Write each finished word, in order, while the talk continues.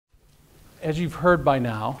as you've heard by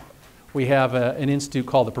now, we have an institute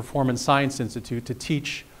called the Performance Science Institute to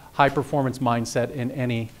teach high-performance mindset in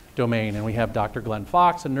any domain. And we have Dr. Glenn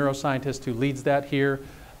Fox, a neuroscientist who leads that here.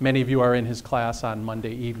 Many of you are in his class on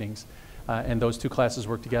Monday evenings, and those two classes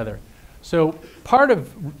work together. So part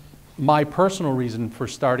of my personal reason for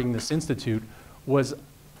starting this institute was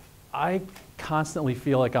I constantly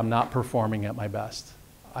feel like I'm not performing at my best.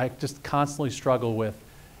 I just constantly struggle with,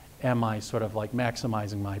 am I sort of like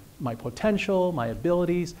maximizing my potential, my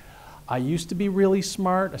abilities? I used to be really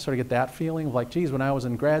smart. I sort of get that feeling of like, geez, when I was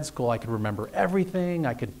in grad school, I could remember everything.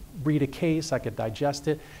 I could read a case, I could digest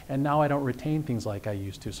it, and now I don't retain things like I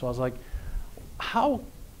used to. So I was like, how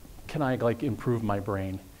can I like improve my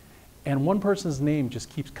brain? And one person's name just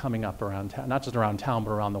keeps coming up around town, not just around town,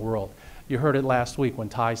 but around the world. You heard it last week when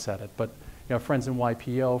Ty said it, but you know, friends in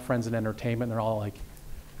YPO, friends in entertainment, they're all like,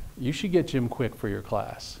 you should get Jim Kwik for your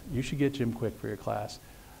class. You should get Jim Kwik for your class.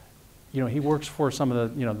 You know, he works for some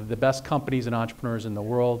of the, you know, the best companies and entrepreneurs in the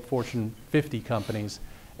world, Fortune 50 companies,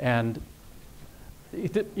 and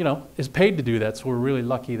you know, is paid to do that, so we're really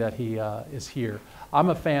lucky that he is here. I'm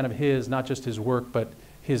a fan of his, not just his work, but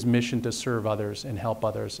his mission to serve others and help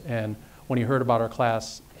others. And when he heard about our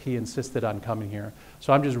class, he insisted on coming here.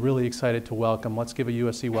 So I'm just really excited to welcome, let's give a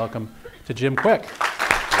USC welcome to Jim Kwik.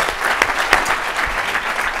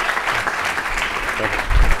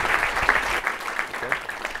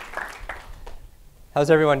 How's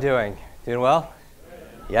everyone doing? Doing well?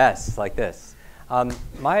 Yes, like this. What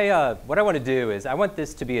I want to do is I want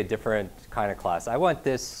this to be a different kind of class. I want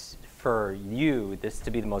this for you, this to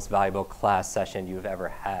be the most valuable class session you've ever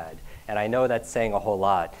had. And I know that's saying a whole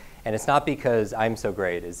lot. And it's not because I'm so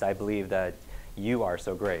great, it's I believe that you are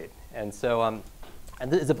so great. And so,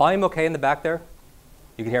 is the volume okay in the back there?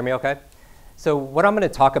 You can hear me okay? So what I'm going to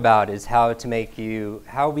talk about is how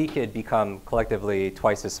we could become collectively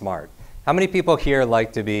twice as smart. How many people here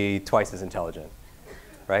like to be twice as intelligent?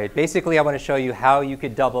 Right? Basically, I want to show you how you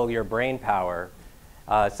could double your brain power.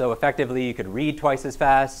 So effectively, you could read twice as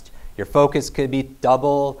fast. Your focus could be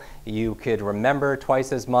double. You could remember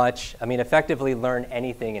twice as much. I mean, effectively learn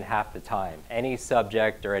anything in half the time, any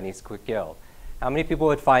subject or any skill. How many people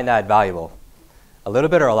would find that valuable? A little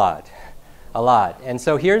bit or a lot? A lot. And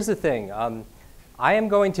so here's the thing. I am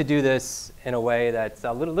going to do this in a way that's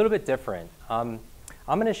a little bit different. I'm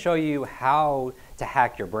going to show you how to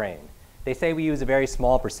hack your brain. They say we use a very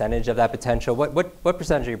small percentage of that potential. What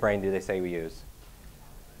percentage of your brain do they say we use?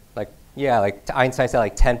 Like Einstein said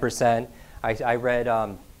like 10%. I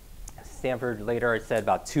read Stanford later, it said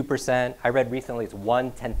about 2%. I read recently it's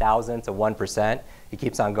 1/10,000th of 1%. It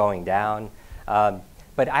keeps on going down.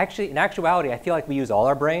 But actually, in actuality, I feel like we use all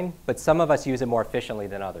our brain, but some of us use it more efficiently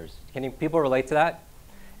than others. Can people relate to that?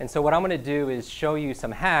 And so what I'm going to do is show you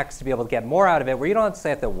some hacks to be able to get more out of it, where you don't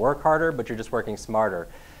have to work harder, but you're just working smarter.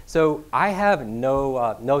 So I have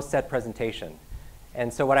no set presentation.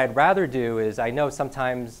 And so what I'd rather do is, I know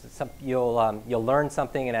sometimes you'll learn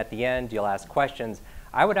something, and at the end you'll ask questions.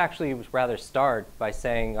 I would actually rather start by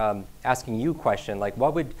saying, asking you a question, like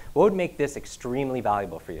what would make this extremely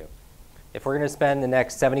valuable for you? If we're going to spend the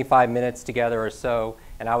next 75 minutes together or so,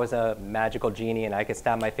 and I was a magical genie and I could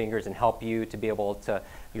snap my fingers and help you to be able to,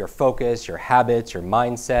 your focus, your habits, your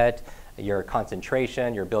mindset, your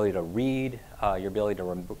concentration, your ability to read, your ability to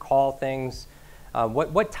recall things,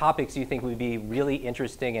 what topics do you think would be really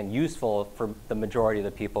interesting and useful for the majority of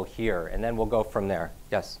the people here? And then we'll go from there.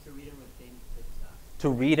 Yes? To read and retain. To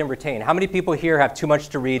read and retain. How many people here have too much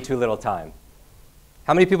to read, too little time?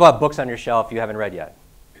 How many people have books on your shelf you haven't read yet?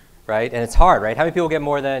 Right? And it's hard, right? How many people get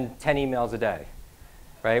more than 10 emails a day?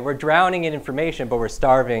 Right? We're drowning in information, but we're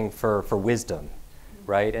starving for wisdom,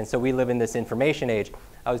 right? And so we live in this information age.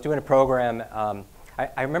 I was doing a program.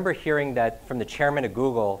 I remember hearing that from the chairman of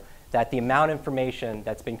Google, that the amount of information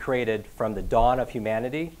that's been created from the dawn of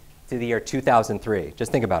humanity to the year 2003,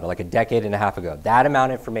 just think about it, like a decade and a half ago, that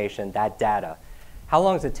amount of information, that data, how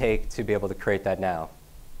long does it take to be able to create that now?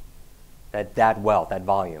 That wealth, that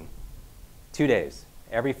volume? 2 days.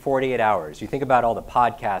 Every 48 hours. You think about all the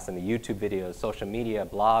podcasts and the YouTube videos, social media,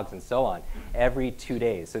 blogs, and so on, every 2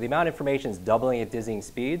 days. So the amount of information is doubling at dizzying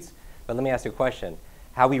speeds. But let me ask you a question.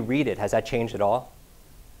 How we read it, has that changed at all?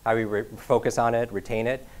 How we focus on it, retain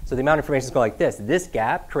it? So the amount of information is going like this. This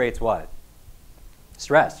gap creates what?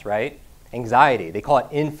 Stress, right? Anxiety. They call it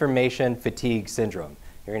information fatigue syndrome.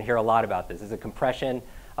 You're going to hear a lot about this. It's a compression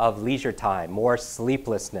of leisure time, more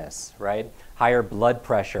sleeplessness, right? Higher blood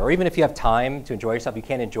pressure, or even if you have time to enjoy yourself, you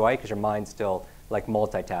can't enjoy it because your mind's still like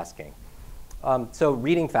multitasking. So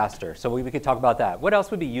reading faster, so we could talk about that. What else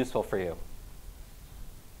would be useful for you?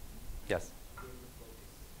 Yes?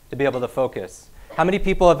 To be able to focus. How many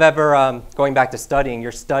people have ever, going back to studying,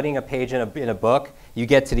 you're studying a page in a book, you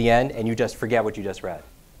get to the end, and you just forget what you just read?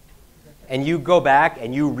 And you go back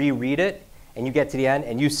and you reread it, and you get to the end,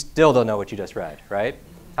 and you still don't know what you just read, right?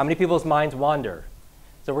 How many people's minds wander?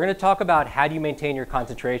 So we're going to talk about how do you maintain your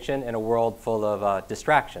concentration in a world full of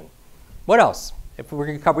distraction. What else? If we're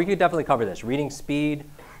going to cover, we could definitely cover this. Reading speed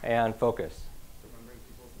and focus.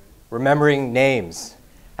 Remembering names.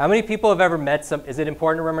 How many people have ever met some, is it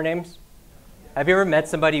important to remember names? Have you ever met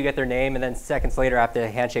somebody, you get their name, and then seconds later after the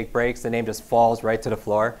handshake breaks, the name just falls right to the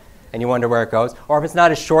floor, and you wonder where it goes? Or if it's not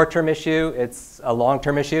a short-term issue, it's a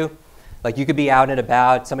long-term issue. Like you could be out and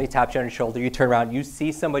about, somebody taps you on your shoulder, you turn around, you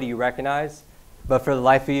see somebody you recognize, but for the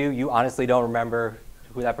life of you, you honestly don't remember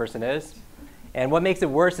who that person is. And what makes it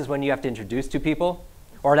worse is when you have to introduce two people,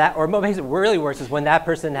 or what makes it really worse is when that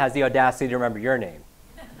person has the audacity to remember your name,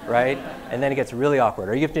 right? And then it gets really awkward.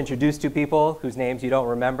 Or you have to introduce two people whose names you don't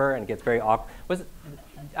remember, and it gets very awkward.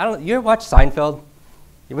 You ever watch Seinfeld?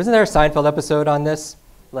 Wasn't there a Seinfeld episode on this?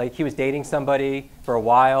 Like he was dating somebody for a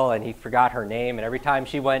while, and he forgot her name, and every time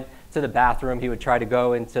she went to the bathroom, he would try to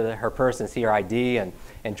go into her purse and see her ID, and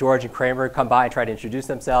George and Kramer would come by and try to introduce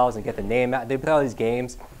themselves and get the name out. They play all these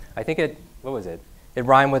games. I think what was it? It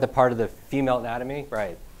rhymed with a part of the female anatomy,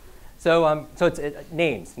 right? So, it's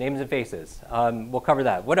names and faces. We'll cover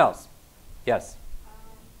that. What else? Yes?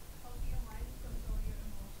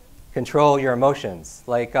 Control your emotions,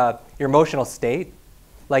 like your emotional state,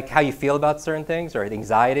 like how you feel about certain things, or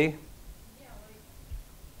anxiety.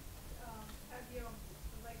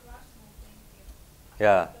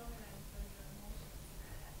 Yeah.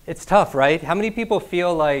 It's tough, right? How many people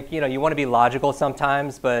feel like, you want to be logical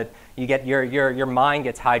sometimes, but you get your mind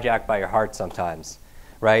gets hijacked by your heart sometimes,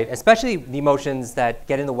 right? Especially the emotions that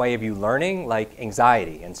get in the way of you learning, like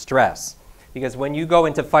anxiety and stress. Because when you go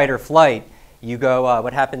into fight or flight, you go,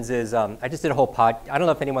 what happens is, I just did a whole I don't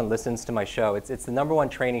know if anyone listens to my show. It's the #1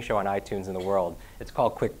 training show on iTunes in the world. It's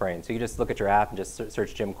called Kwik Brain. So you just look at your app and just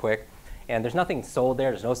search Jim Kwik. And there's nothing sold there.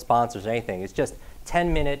 There's no sponsors or anything. It's just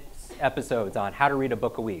 10-minute episodes on how to read a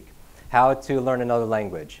book a week, how to learn another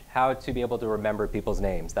language, how to be able to remember people's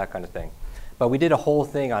names, that kind of thing. But we did a whole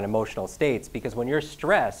thing on emotional states because when you're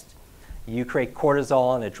stressed, you create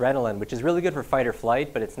cortisol and adrenaline, which is really good for fight or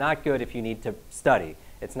flight, but it's not good if you need to study.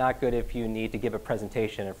 It's not good if you need to give a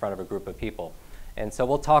presentation in front of a group of people. And so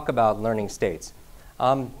we'll talk about learning states.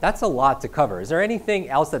 That's a lot to cover. Is there anything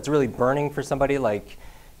else that's really burning for somebody, like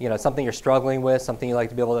something you're struggling with, something you like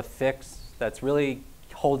to be able to fix that's really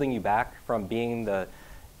holding you back from being the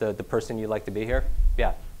person you'd like to be here?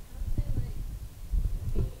 Yeah.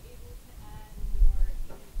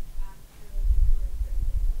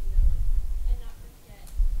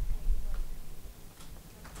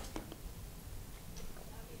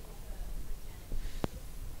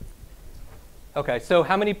 Okay, so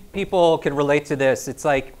how many people can relate to this? It's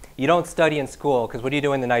like you don't study in school because what are you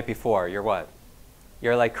doing the night before? You're what?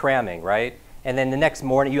 You're like cramming, right? And then the next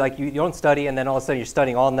morning, you don't study, and then all of a sudden you're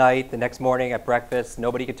studying all night. The next morning at breakfast,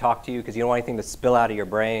 nobody can talk to you because you don't want anything to spill out of your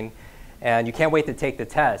brain. And you can't wait to take the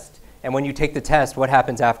test. And when you take the test, what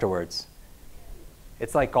happens afterwards?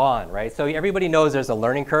 It's like gone, right? So everybody knows there's a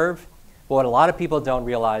learning curve. But what a lot of people don't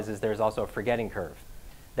realize is there's also a forgetting curve.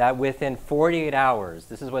 That within 48 hours,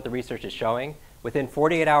 this is what the research is showing, within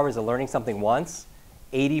 48 hours of learning something once,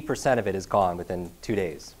 80% of it is gone within 2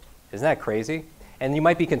 days. Isn't that crazy? And you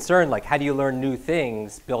might be concerned, like, how do you learn new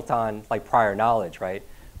things built on like prior knowledge, right?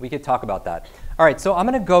 We could talk about that. All right, so I'm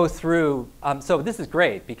going to go through, so this is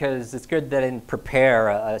great because it's good that I didn't prepare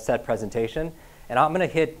a set presentation. And I'm going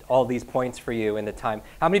to hit all these points for you in the time.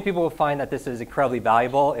 How many people will find that this is incredibly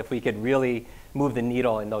valuable if we could really move the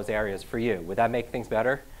needle in those areas for you? Would that make things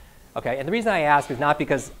better? Okay, and the reason I ask is not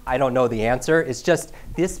because I don't know the answer. It's just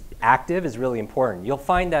this active is really important. You'll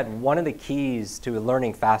find that one of the keys to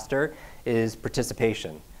learning faster is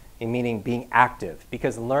participation, meaning being active.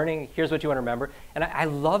 Because learning, here's what you want to remember. And I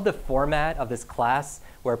love the format of this class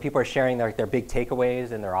where people are sharing their big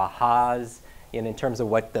takeaways and their ahas in terms of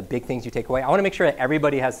what the big things you take away. I want to make sure that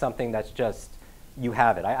everybody has something that's just, you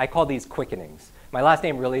have it. I call these quickenings. My last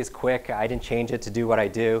name really is Kwik. I didn't change it to do what I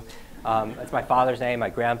do. It's my father's name, my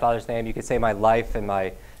grandfather's name. You could say my life and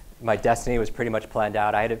my destiny was pretty much planned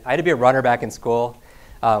out. I had to be a runner back in school,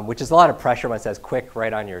 which is a lot of pressure when it says Kwik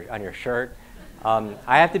right on your shirt.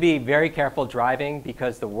 I have to be very careful driving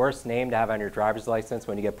because the worst name to have on your driver's license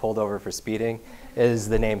when you get pulled over for speeding is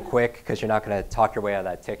the name Kwik, because you're not going to talk your way out of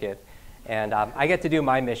that ticket. And I get to do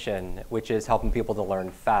my mission, which is helping people to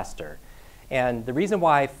learn faster. And the reason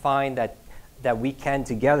why I find that we can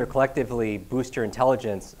together collectively boost your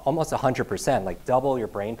intelligence almost 100%, like double your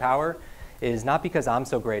brain power, is not because I'm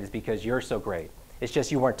so great, it's because you're so great. It's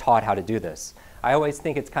just you weren't taught how to do this. I always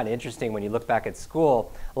think it's kind of interesting when you look back at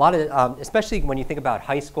school, a lot of, especially when you think about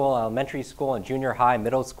high school, elementary school, and junior high,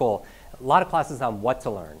 middle school, a lot of classes on what to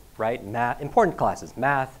learn, right? Important classes,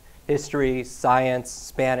 math, history, science,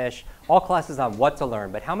 Spanish, all classes on what to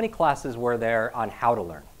learn, but how many classes were there on how to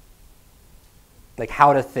learn? Like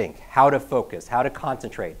how to think, how to focus, how to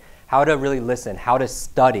concentrate, how to really listen, how to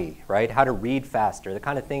study, right? How to read faster, the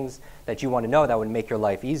kind of things that you want to know that would make your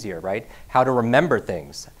life easier, right? How to remember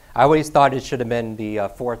things. I always thought it should have been the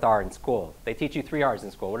fourth R in school. They teach you 3 R's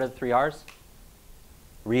in school. What are the 3 R's?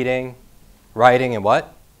 Reading, writing, and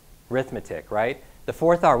what? Arithmetic, right? The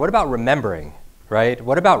fourth R, what about remembering, right?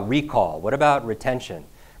 What about recall? What about retention,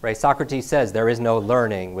 right? Socrates says there is no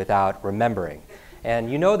learning without remembering.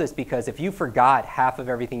 And you know this because if you forgot half of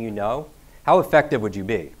everything you know, how effective would you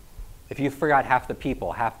be? If you forgot half the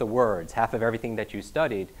people, half the words, half of everything that you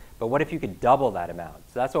studied, but what if you could double that amount?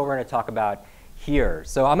 So that's what we're going to talk about here.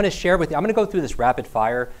 So I'm going to share with you, I'm going to go through this rapid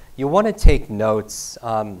fire. You'll want to take notes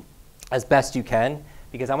as best you can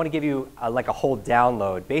because I want to give you like a whole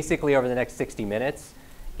download basically over the next 60 minutes,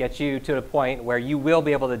 get you to the point where you will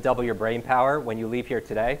be able to double your brain power when you leave here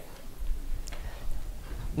today.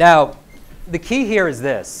 Now, the key here is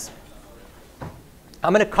this.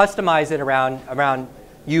 I'm going to customize it around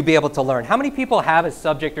you be able to learn. How many people have a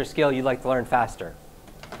subject or skill you'd like to learn faster?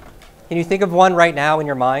 Can you think of one right now in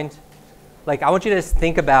your mind? Like, I want you to just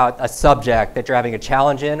think about a subject that you're having a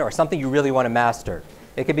challenge in or something you really want to master.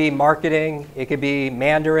 It could be marketing, it could be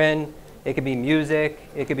Mandarin, it could be music,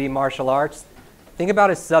 it could be martial arts. Think about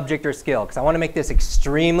a subject or skill, because I want to make this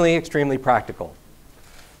extremely, extremely practical.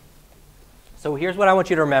 So here's what I want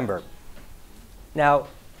you to remember. Now,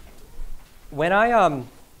 when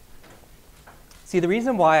see, the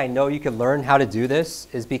reason why I know you can learn how to do this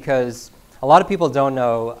is because a lot of people don't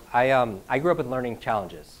know, I grew up with learning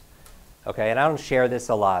challenges. Okay, and I don't share this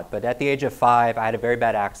a lot, but at the age of 5, I had a very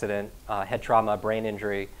bad accident, head trauma, brain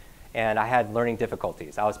injury, and I had learning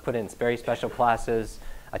difficulties. I was put in very special classes.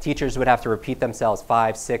 Teachers would have to repeat themselves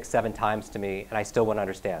 5, 6, 7 times to me, and I still wouldn't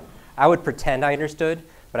understand. I would pretend I understood,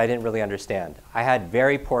 but I didn't really understand. I had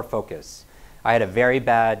very poor focus. I had a very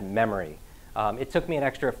bad memory. It took me an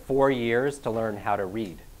extra 4 years to learn how to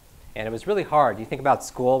read. And it was really hard. You think about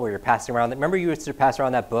school where you're passing around. Remember you used to pass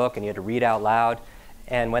around that book and you had to read out loud?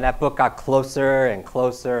 And when that book got closer and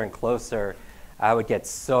closer and closer, I would get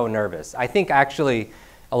so nervous. I think actually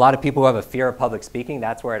a lot of people who have a fear of public speaking,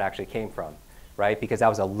 that's where it actually came from, right? Because that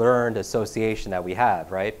was a learned association that we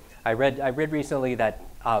have, right? I read recently that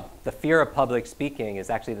the fear of public speaking is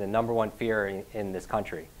actually the #1 fear in this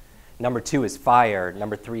country. #2 is fire.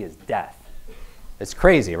 #3 is death. It's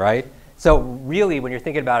crazy, right? So really, when you're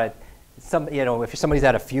thinking about it, if somebody's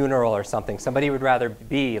at a funeral or something, somebody would rather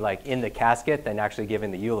be like in the casket than actually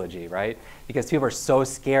giving the eulogy, right? Because people are so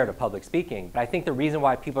scared of public speaking. But I think the reason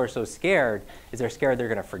why people are so scared is they're scared they're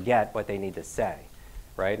going to forget what they need to say,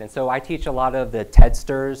 right? And so I teach a lot of the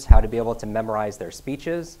TEDsters how to be able to memorize their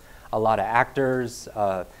speeches. A lot of actors,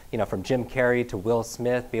 from Jim Carrey to Will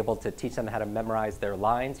Smith, be able to teach them how to memorize their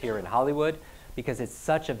lines here in Hollywood because it's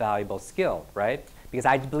such a valuable skill, right? Because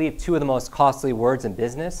I believe 2 of the most costly words in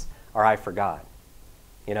business are I forgot.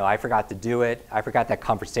 I forgot to do it. I forgot that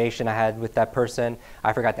conversation I had with that person.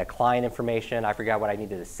 I forgot that client information. I forgot what I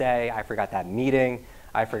needed to say. I forgot that meeting.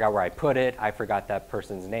 I forgot where I put it. I forgot that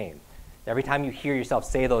person's name. Every time you hear yourself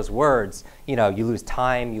say those words, you lose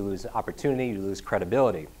time, you lose opportunity, you lose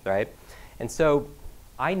credibility, right? And so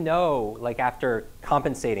I know, like after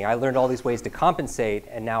compensating, I learned all these ways to compensate,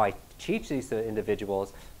 and now I teach these to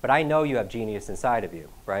individuals, but I know you have genius inside of you,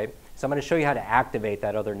 right? So I'm going to show you how to activate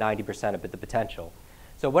that other 90% of the potential.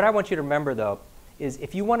 So what I want you to remember, though, is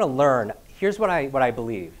if you want to learn, here's what I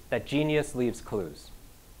believe, that genius leaves clues.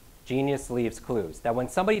 Genius leaves clues. That when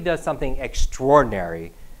somebody does something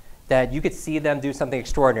extraordinary, that you could see them do something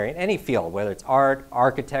extraordinary in any field, whether it's art,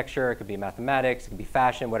 architecture, it could be mathematics, it could be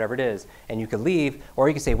fashion, whatever it is, and you could leave, or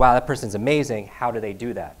you could say, wow, that person's amazing, how do they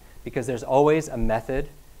do that? Because there's always a method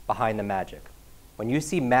behind the magic. When you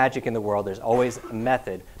see magic in the world, there's always a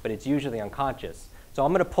method, but it's usually unconscious. So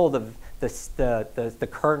I'm going to pull the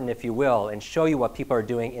curtain, if you will, and show you what people are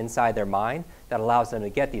doing inside their mind that allows them to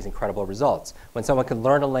get these incredible results. When someone can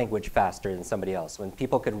learn a language faster than somebody else, when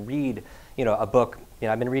people could read a book.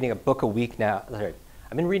 I've been reading a book a week now. Sorry,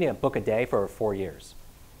 I've been reading a book a day for over 4 years.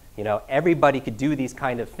 Everybody could do these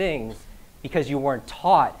kind of things because you weren't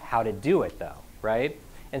taught how to do it, though, right?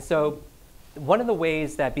 And so one of the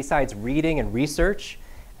ways that besides reading and research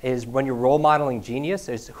is when you're role modeling genius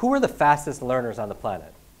is who are the fastest learners on the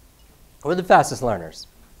planet? Who are the fastest learners?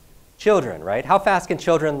 Children, right? How fast can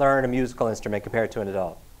children learn a musical instrument compared to an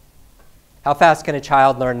adult? How fast can a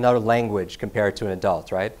child learn another language compared to an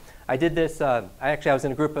adult, right? I did this, I was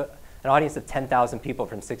in an audience of 10,000 people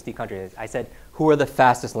from 60 countries. I said, who are the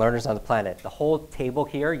fastest learners on the planet? The whole table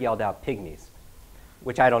here yelled out pygmies,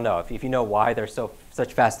 which I don't know. If you know why they're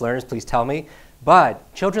such fast learners, please tell me.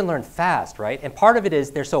 But children learn fast, right? And part of it is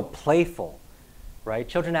they're so playful, right?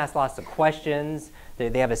 Children ask lots of questions.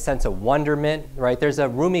 They have a sense of wonderment, right? There's a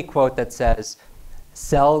Rumi quote that says,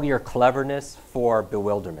 sell your cleverness for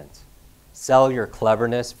bewilderment. Sell your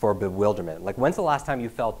cleverness for bewilderment. Like, when's the last time you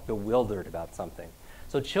felt bewildered about something?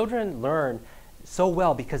 So children learn so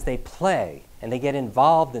well because they play and they get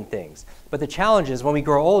involved in things. But the challenge is when we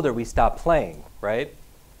grow older, we stop playing, right?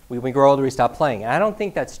 When we grow older, we stop playing. And I don't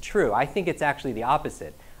think that's true. I think it's actually the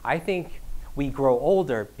opposite. I think we grow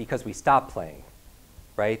older because we stop playing,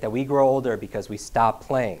 right? That we grow older because we stop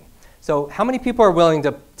playing. So how many people are willing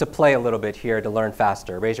to play a little bit here to learn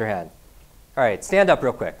faster? Raise your hand. All right, stand up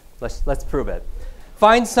real quick. Let's prove it.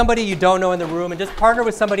 Find somebody you don't know in the room and just partner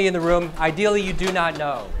with somebody in the room, ideally you do not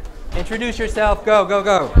know. Introduce yourself. Go, go,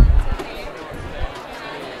 go.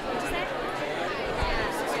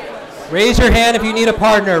 Raise your hand if you need a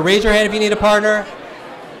partner. Raise your hand if you need a partner.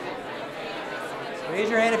 Raise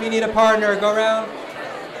your hand if you need a partner. Go around.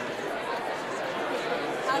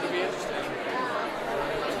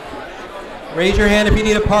 Raise your hand if you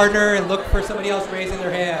need a partner and look for somebody else raising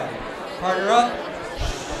their hand. Partner up.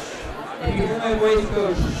 If you hear my voice,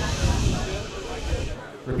 go.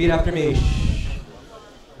 Repeat after me.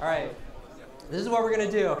 All right. This is what we're going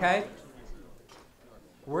to do, okay?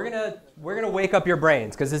 We're gonna wake up your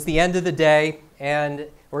brains because it's the end of the day, and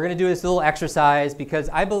we're going to do this little exercise because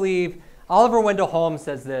I believe Oliver Wendell Holmes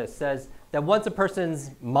says that once a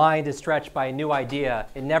person's mind is stretched by a new idea,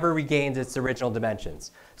 it never regains its original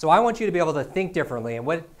dimensions. So I want you to be able to think differently, and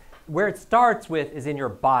where it starts with is in your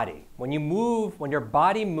body. When your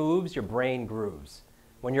body moves, your brain grooves.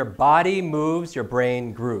 When your body moves, your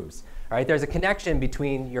brain grooves. All right, there's a connection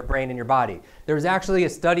between your brain and your body. There was actually a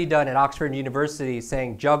study done at Oxford University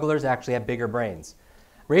saying jugglers actually have bigger brains.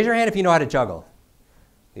 Raise your hand if you know how to juggle.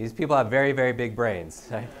 These people have very, very big brains.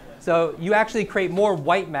 Right? So you actually create more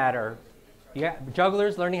white matter.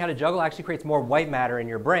 Jugglers learning how to juggle actually creates more white matter in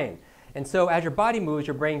your brain. And so as your body moves,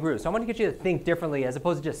 your brain grooves. So I want to get you to think differently as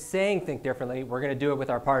opposed to just saying think differently. We're going to do it with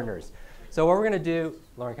our partners. So what we're going to do,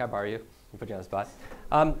 Lauren, can I borrow you? I'll put you on the spot.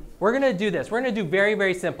 We're going to do this. We're going to do very,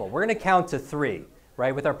 very simple. We're going to count to 3,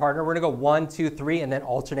 right, with our partner. We're going to go 1, 2, 3, and then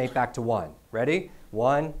alternate back to 1. Ready?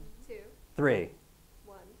 1, 2, 3.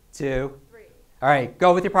 1, 2, 3. All right,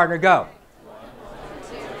 go with your partner. Go. 1, 2,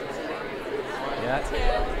 3.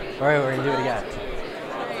 Yeah. All right, we're going to do it again.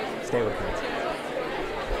 Stay with me.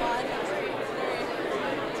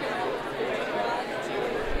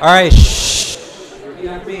 All right, shh. Repeat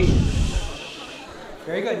after me.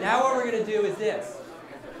 Very good. Now what we're going to do is this.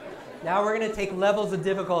 Now we're going to take levels of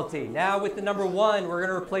difficulty. Now with the number 1, we're going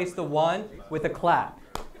to replace the 1 with a clap.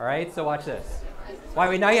 All right, so watch this.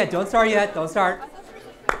 Wait, not yet. Don't start yet. Don't start.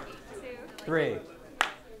 3,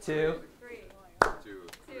 2,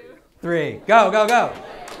 3. Go, go, go.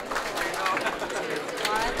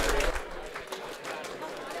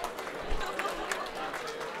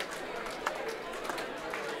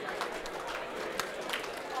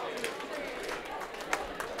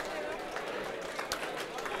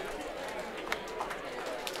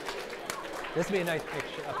 This would be a nice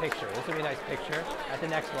picture. This would be a nice picture at the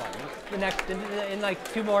next one. In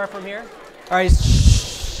like 2 more from here. All right.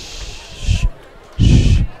 Shh.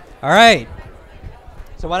 Shh. All right.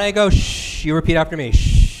 So when I go shh, you repeat after me.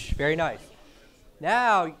 Shh. Very nice.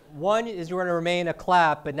 Now, 1 is you're going to remain a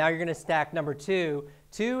clap, but now you're going to stack number 2.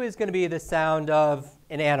 2 is going to be the sound of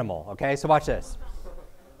an animal. Okay, so watch this.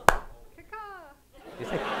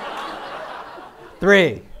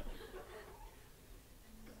 3.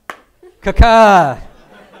 Caca.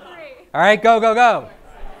 All right, go, go, go.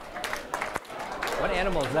 What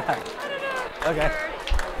animal is that? Okay.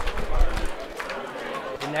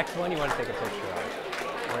 The next one you want to take a picture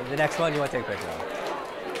of. Or the next one you want to take a picture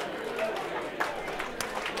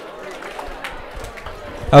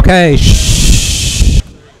of. Okay. Shh.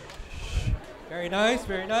 Very nice,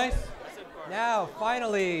 very nice. Now,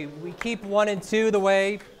 finally, we keep 1 and 2 the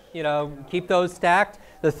way, keep those stacked.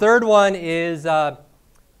 The third one is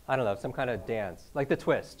I don't know, some kind of dance, like the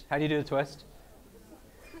twist. How do you do the twist?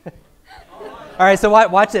 All right, so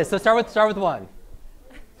watch this. So start with 1.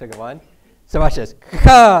 Take 1. So watch this.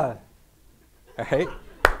 All right.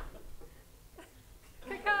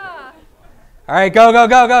 All right, go, go,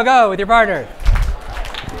 go, go, go with your partner.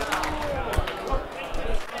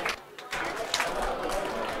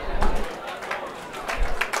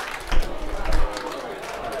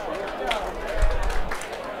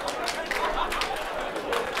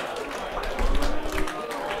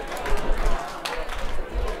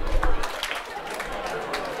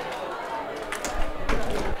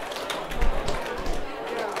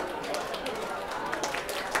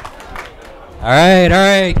 All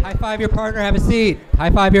right. High five your partner, have a seat.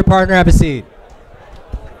 High five your partner, have a seat.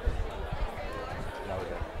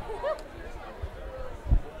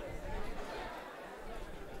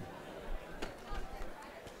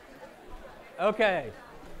 Okay.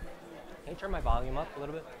 Can you turn my volume up a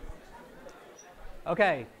little bit?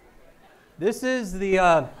 Okay. This is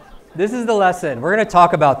the lesson. We're going to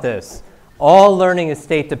talk about this. All learning is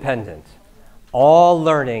state dependent. All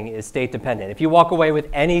learning is state dependent. If you walk away with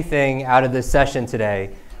anything out of this session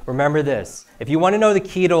today, remember this. If you want to know the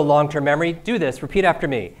key to a long-term memory, do this. Repeat after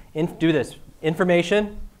me. Do this.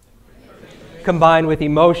 Information combined with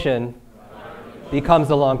emotion becomes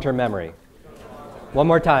a long-term memory. One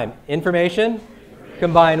more time. Information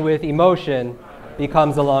combined with emotion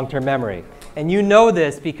becomes a long-term memory. And you know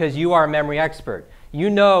this because you are a memory expert. You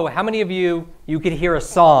know, how many of you could hear a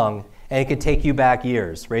song and it could take you back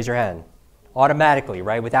years? Raise your hand. Automatically,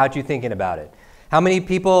 right? Without you thinking about it. How many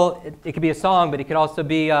people, it could be a song, but it could also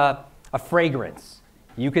be a fragrance.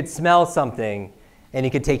 You could smell something and it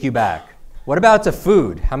could take you back. What about a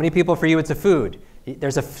food? How many people for you it's a food?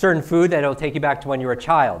 There's a certain food that will take you back to when you were a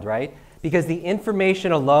child, right? Because the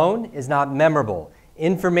information alone is not memorable.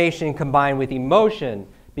 Information combined with emotion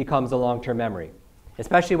becomes a long-term memory,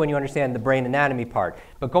 especially when you understand the brain anatomy part.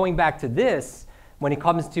 But going back to this, when it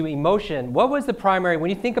comes to emotion, what was the primary,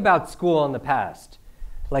 when you think about school in the past,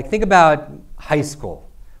 like think about high school,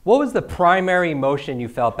 what was the primary emotion you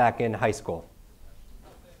felt back in high school?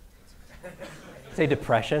 Say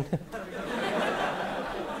depression.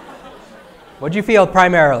 What'd you feel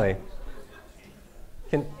primarily?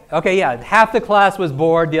 Okay, yeah, half the class was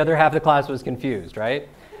bored, the other half of the class was confused, right?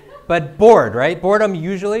 But bored, right? Boredom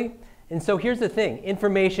usually. And so here's the thing,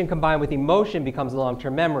 information combined with emotion becomes a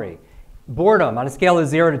long-term memory. Boredom, on a scale of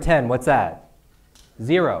 0 to 10, what's that?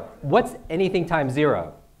 0. What's anything times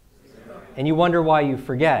 0? 0. And you wonder why you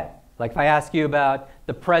forget. Like if I ask you about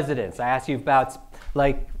the presidents, I ask you about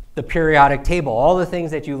like the periodic table, all the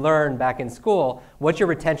things that you learned back in school, what's your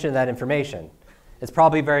retention of that information? It's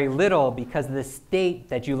probably very little because of the state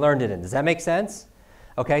that you learned it in. Does that make sense?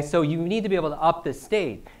 Okay, so you need to be able to up the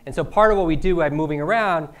state. And so part of what we do by moving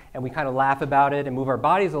around, and we kind of laugh about it and move our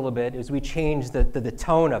bodies a little bit, is we change the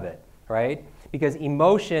tone of it. Right? Because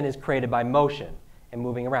emotion is created by motion and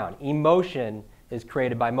moving around. Emotion is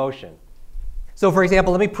created by motion. So for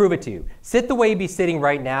example, let me prove it to you. Sit the way you'd be sitting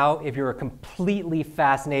right now if you were completely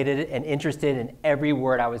fascinated and interested in every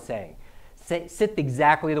word I was saying. Sit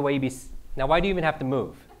exactly the way you'd be. Now why do you even have to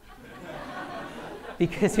move?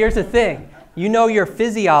 Because here's the thing. You know your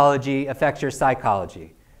physiology affects your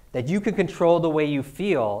psychology. That you can control the way you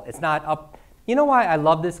feel. It's not up. You know why I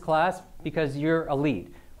love this class? Because you're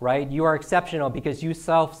elite. Right? You are exceptional because you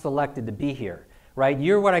self-selected to be here, right?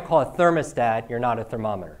 You're what I call a thermostat, you're not a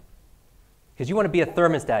thermometer. Because you want to be a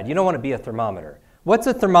thermostat, you don't want to be a thermometer. What's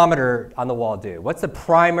a thermometer on the wall do? What's the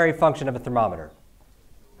primary function of a thermometer?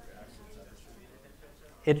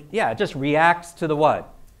 It just reacts to the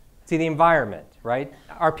what? To the environment, right?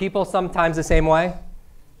 Are people sometimes the same way?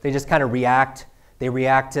 They just kind of react. They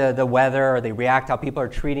react to the weather, or they react how people are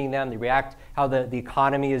treating them, they react how the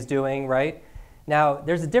economy is doing, right? Now,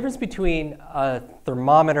 there's a difference between a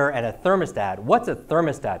thermometer and a thermostat. What's a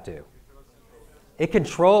thermostat do? It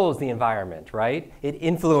controls the environment, right? It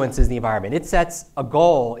influences the environment. It sets a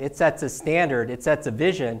goal, it sets a standard, it sets a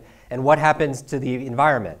vision, and what happens to the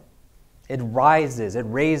environment? It rises, it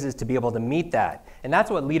raises to be able to meet that. And that's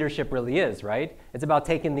what leadership really is, right? It's about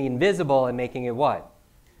taking the invisible and making it what?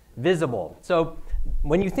 Visible. So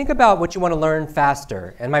when you think about what you want to learn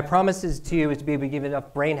faster, and my promise is to you is to be able to give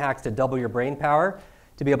enough brain hacks to double your brain power,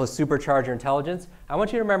 to be able to supercharge your intelligence, I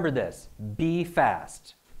want you to remember this. Be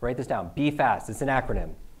fast. Write this down. Be fast. It's an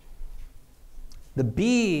acronym. The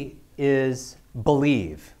B is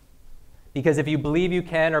believe. Because if you believe you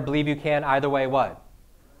can or believe you can, either way, what?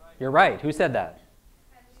 You're right. Who said that?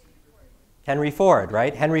 Henry Ford,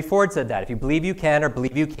 right? Henry Ford said that. If you believe you can or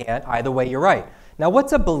believe you can't, either way, you're right. Now,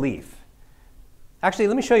 what's a belief? Actually,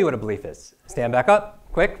 let me show you what a belief is. Stand back up,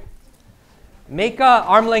 quick. Make an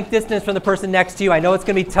arm length distance from the person next to you. I know it's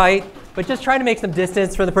going to be tight, but just try to make some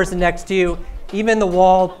distance from the person next to you. Even the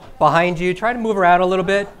wall behind you. Try to move around a little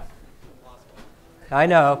bit. I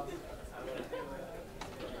know.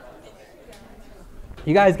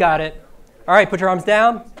 You guys got it. All right, put your arms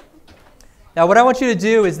down. Now, what I want you to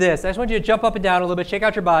do is this. I just want you to jump up and down a little bit, shake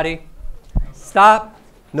out your body. Stop.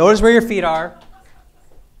 Notice where your feet are.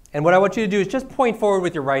 And what I want you to do is just point forward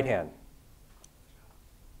with your right hand.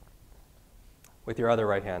 With your other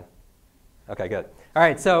right hand. Okay, good. All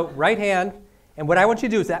right, so right hand. And what I want you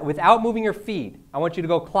to do is that without moving your feet, I want you to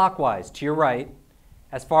go clockwise to your right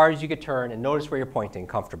as far as you could turn and notice where you're pointing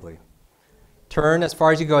comfortably. turn as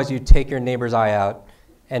far as you go as you take your neighbor's eye out.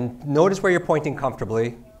 And notice where you're pointing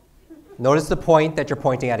comfortably. Notice the point that you're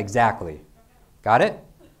pointing at exactly. Got it?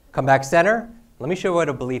 Come back center. Let me show you what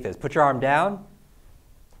a belief is. Put your arm down.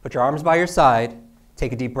 Put your arms by your side.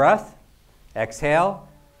 Take a deep breath. Exhale.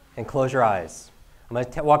 And close your eyes. I'm going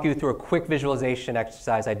to walk you through a quick visualization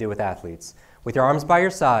exercise I do with athletes. With your arms by your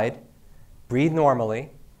side, breathe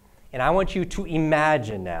normally. And I want you to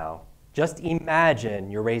imagine now, just imagine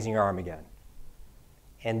you're raising your arm again.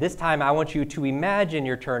 And this time, I want you to imagine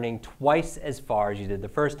you're turning twice as far as you did the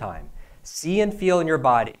first time. See and feel in your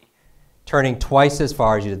body, turning twice as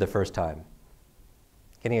far as you did the first time.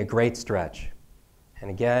 Getting a great stretch.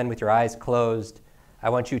 And again, with your eyes closed,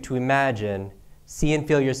 I want you to imagine, see and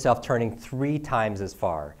feel yourself turning 3 times as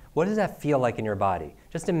far. What does that feel like in your body?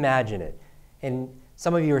 Just imagine it. And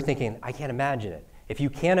some of you are thinking, I can't imagine it. If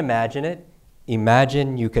you can't imagine it,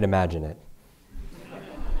 imagine you could imagine it.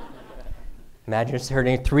 Imagine you're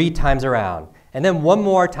turning 3 times around. And then one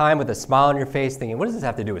more time with a smile on your face thinking, what does this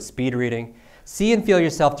have to do with speed reading? See and feel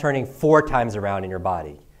yourself turning 4 times around in your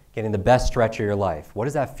body, getting the best stretch of your life. What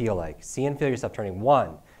does that feel like? See and feel yourself turning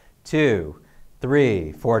 1, 2,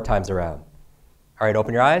 3, 4 times around. All right,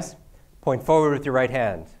 open your eyes. Point forward with your right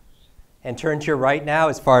hand. And turn to your right now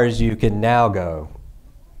as far as you can now go.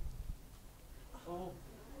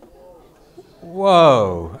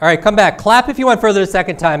 Whoa. All right, come back. Clap if you went further the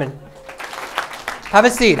second time. And have a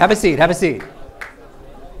seat, have a seat, have a seat.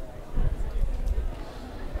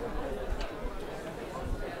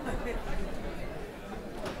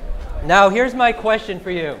 Now, here's my question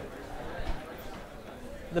for you.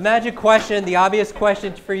 The magic question, the obvious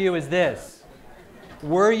question for you is this.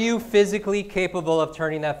 Were you physically capable of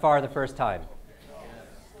turning that far the first time?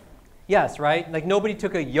 Yes, right? Like nobody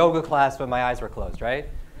took a yoga class when my eyes were closed, right?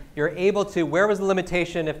 You're able to, where was the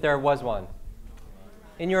limitation if there was one?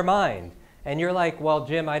 In your mind. And you're like, well,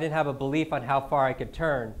 Jim, I didn't have a belief on how far I could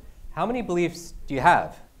turn. How many beliefs do you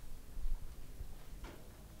have?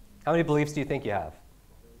 How many beliefs do you think you have?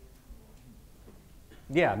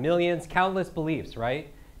 Yeah, millions, countless beliefs,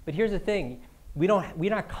 right? But here's the thing. We're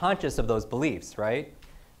not conscious of those beliefs, right?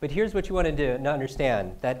 But here's what you want to do and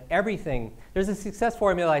understand, that everything, there's a success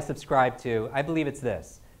formula I subscribe to. I believe it's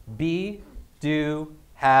this. Be, do,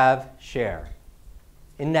 have, share.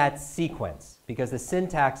 In that sequence, because the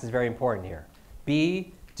syntax is very important here.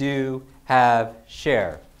 Be, do, have,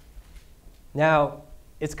 share. Now,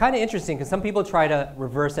 it's kind of interesting because some people try to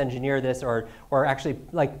reverse engineer this or actually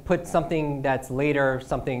like put something that's later,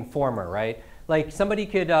 something former, right? Like somebody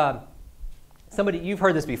could, you've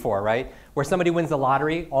heard this before, right? Where somebody wins the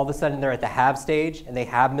lottery, all of a sudden they're at the have stage and they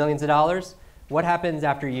have millions of dollars. What happens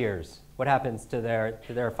after years? What happens to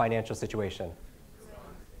their financial situation?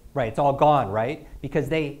 Right, it's all gone, right? Because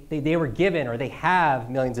they were given or they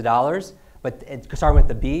have millions of dollars, but starting with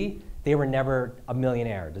the B, they were never a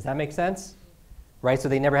millionaire. Does that make sense? Right, so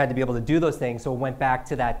they never had to be able to do those things, so it went back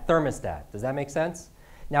to that thermostat. Does that make sense?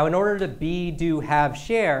 Now, in order to be, do, have,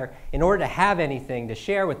 share, in order to have anything to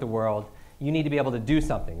share with the world, you need to be able to do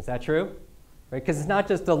something. Is that true? Right, because it's not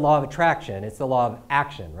just the law of attraction, it's the law of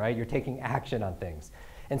action, right? You're taking action on things.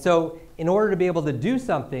 And so in order to be able to do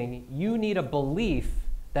something, you need a belief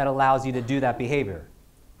that allows you to do that behavior,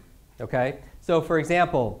 okay? So for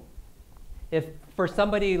example, if for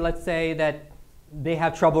somebody, let's say that they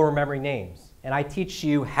have trouble remembering names, and I teach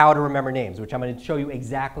you how to remember names, which I'm going to show you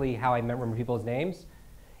exactly how I remember people's names.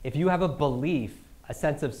 If you have a belief, a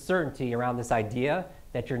sense of certainty around this idea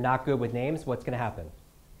that you're not good with names, what's going to happen?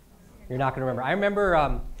 You're not going to remember. I remember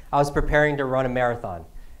I was preparing to run a marathon,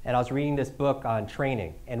 and I was reading this book on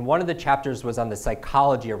training, and one of the chapters was on the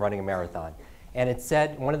psychology of running a marathon. And it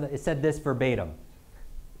said, it said this verbatim,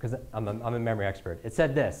 because I'm a memory expert. It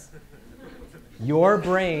said this, your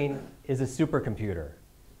brain is a supercomputer,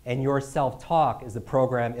 and your self-talk is the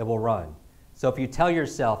program it will run. So if you tell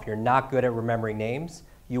yourself you're not good at remembering names,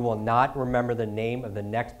 you will not remember the name of the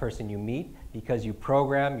next person you meet because you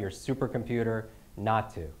program your supercomputer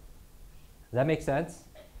not to. Does that make sense?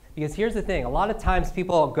 Because here's the thing, a lot of times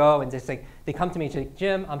people go and they come to me and say,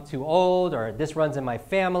 Jim, I'm too old, or this runs in my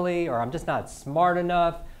family, or I'm just not smart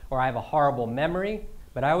enough, or I have a horrible memory.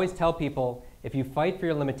 But I always tell people, if you fight for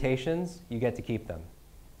your limitations, you get to keep them,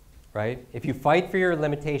 right? If you fight for your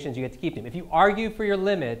limitations, you get to keep them. If you argue for your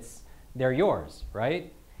limits, they're yours,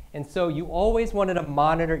 right? And so you always wanted to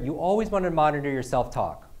monitor your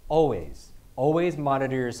self-talk, always. Always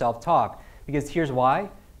monitor your self-talk, because here's why.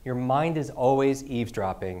 Your mind is always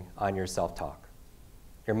eavesdropping on your self-talk.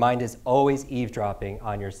 Your mind is always eavesdropping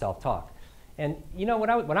on your self-talk. And you know, when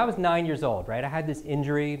I was 9 years old, right, I had this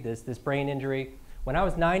injury, this brain injury. When I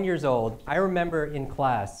was 9 years old, I remember in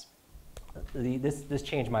class, this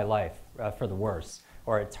changed my life for the worse.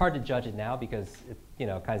 Or it's hard to judge it now because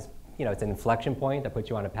it's an inflection point that puts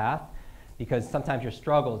you on a path. Because sometimes your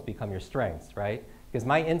struggles become your strengths, right? Because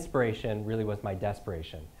my inspiration really was my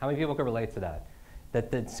desperation. How many people can relate to that?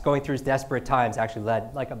 That going through desperate times actually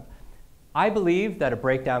led, I believe that a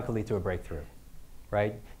breakdown could lead to a breakthrough,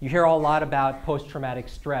 right? You hear a lot about post-traumatic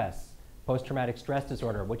stress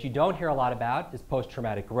disorder. What you don't hear a lot about is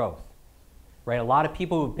post-traumatic growth, right? A lot of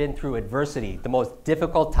people who've been through adversity, the most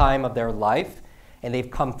difficult time of their life, and they've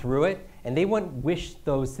come through it, and they wouldn't wish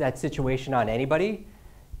that situation on anybody,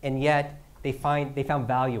 and yet they found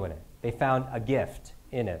value in it. They found a gift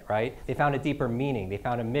in it, right? They found a deeper meaning. They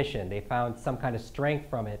found a mission. They found some kind of strength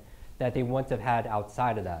from it that they wouldn't have had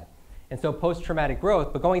outside of that. And so post-traumatic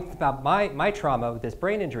growth, but going about my trauma with this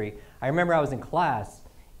brain injury, I remember I was in class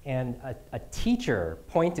and a teacher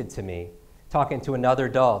pointed to me, talking to another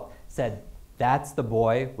adult, said, "That's the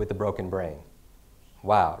boy with the broken brain."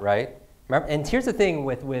 Wow, right? Remember, and here's the thing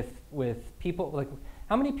with people,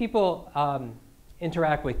 how many people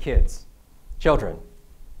interact with kids? Children.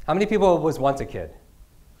 How many people was once a kid?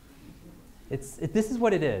 This is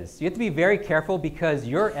what it is. You have to be very careful because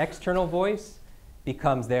your external voice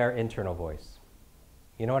becomes their internal voice.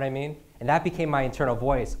 You know what I mean? And that became my internal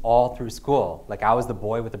voice all through school. Like I was the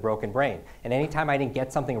boy with the broken brain. And anytime I didn't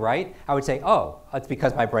get something right, I would say, oh, it's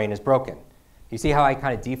because my brain is broken. You see how I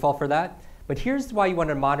kind of default for that? But here's why you want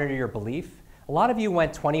to monitor your belief. A lot of you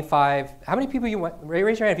went 25, how many people you went,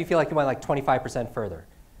 raise your hand if you feel like you went like 25% further,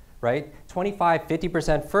 right? 25,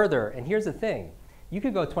 50% further. And here's the thing. You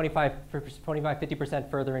could go 25,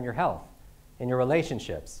 50% further in your health, in your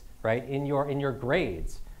relationships, right? In your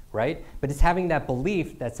grades, right? But it's having that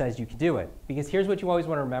belief that says you can do it. Because here's what you always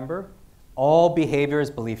want to remember. All behavior is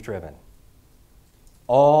belief-driven.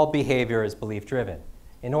 All behavior is belief-driven.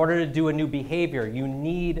 In order to do a new behavior, you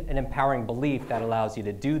need an empowering belief that allows you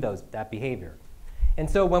to do that behavior. And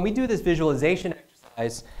so when we do this visualization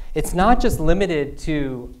exercise, it's not just limited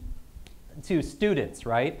to students,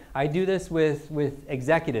 right? I do this with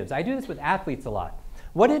executives. I do this with athletes a lot.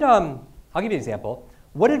 What did, I'll give you an example.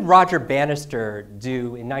 What did Roger Bannister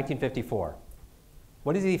do in 1954?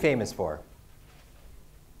 What is he famous for?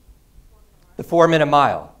 The 4-minute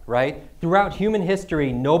mile, right? Throughout human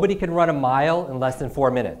history, nobody can run a mile in less than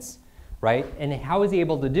 4 minutes, right? And how was he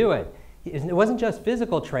able to do it? It wasn't just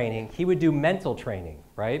physical training. He would do mental training,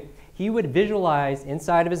 right? He would visualize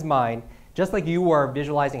inside of his mind, just like you were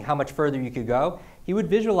visualizing how much further you could go, he would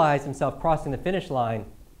visualize himself crossing the finish line,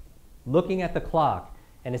 looking at the clock,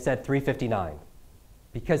 and it said 3:59.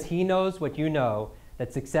 Because he knows what you know,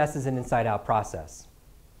 that success is an inside-out process.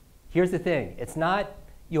 Here's the thing. It's not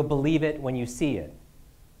you'll believe it when you see it.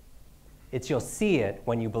 It's you'll see it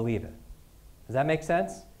when you believe it. Does that make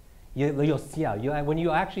sense? When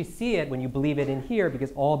you actually see it, when you believe it in here,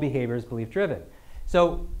 because all behavior is belief-driven.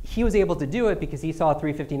 So he was able to do it because he saw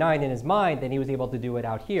 3:59 in his mind, and he was able to do it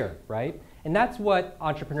out here, right? And that's what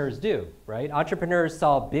entrepreneurs do, right? Entrepreneurs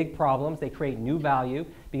solve big problems. They create new value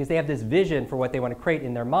because they have this vision for what they want to create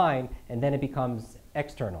in their mind, and then it becomes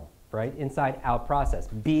external, right? Inside-out process.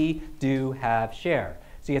 Be, do, have, share.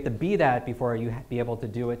 So you have to be that before you be able to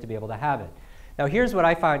do it, to be able to have it. Now here's what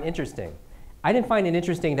I find interesting. I didn't find it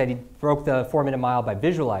interesting that he broke the 4-minute mile by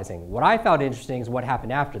visualizing. What I found interesting is what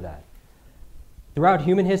happened after that. Throughout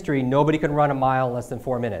human history, nobody can run a mile in less than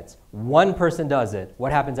 4 minutes. One person does it.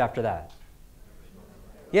 What happens after that?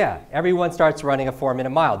 Yeah, everyone starts running a 4-minute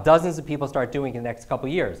mile. Dozens of people start doing it in the next couple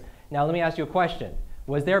years. Now let me ask you a question.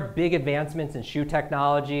 Was there big advancements in shoe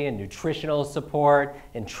technology and nutritional support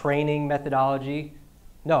and training methodology?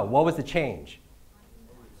 No. What was the change?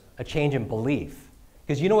 A change in belief.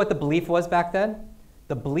 Because you know what the belief was back then?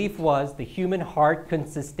 The belief was the human heart couldn't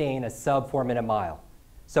sustain a sub-4-minute mile.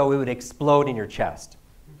 So it would explode in your chest.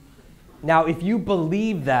 Now, if you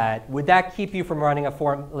believe that, would that keep you from running a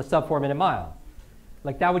sub-4-minute mile?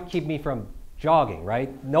 Like that would keep me from jogging,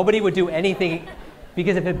 right? Nobody would do anything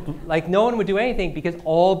because no one would do anything because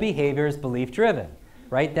all behavior is belief-driven,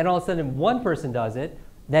 right? Then all of a sudden one person does it,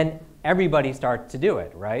 then everybody starts to do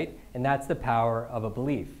it, right? And that's the power of a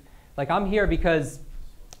belief. Like I'm here because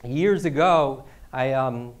years ago,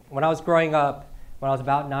 when I was growing up, when I was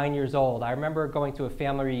about 9 years old, I remember going to a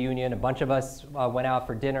family reunion. A bunch of us went out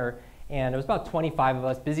for dinner, and there was about 25 of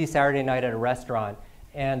us, busy Saturday night at a restaurant.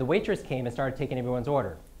 And the waitress came and started taking everyone's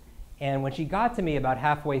order. And when she got to me about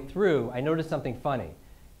halfway through, I noticed something funny.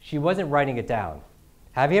 She wasn't writing it down.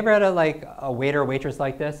 Have you ever had a waiter or waitress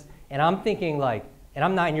like this? And I'm thinking and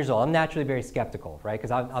I'm 9 years old. I'm naturally very skeptical, right?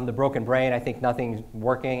 Because I'm the broken brain. I think nothing's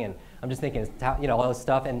working, and I'm just thinking, all this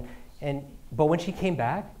stuff. But when she came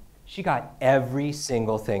back, she got every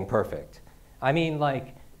single thing perfect. I mean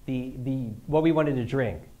like what we wanted to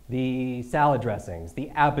drink, the salad dressings, the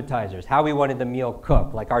appetizers, how we wanted the meal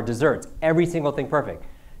cooked, like our desserts, every single thing perfect.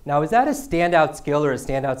 Now, is that a standout skill or is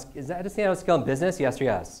that a standout skill in business? Yes or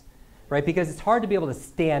yes? Right? Because it's hard to be able to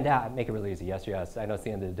stand out. Make it really easy. Yes or yes? I know it's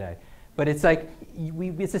the end of the day. But it's like,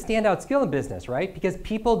 it's a standout skill in business, right? Because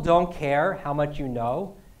people don't care how much you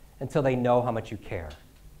know until they know how much you care.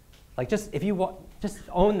 Like just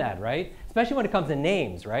own that, right? Especially when it comes to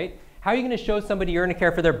names, right? How are you going to show somebody you're going to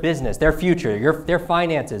care for their business, their future, their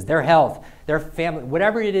finances, their health, their family,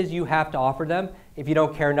 whatever it is you have to offer them if you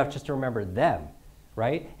don't care enough just to remember them,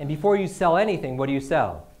 right? And before you sell anything, what do you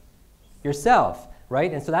sell? Yourself,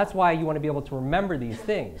 right? And so that's why you want to be able to remember these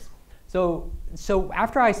things. So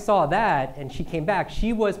after I saw that and she came back,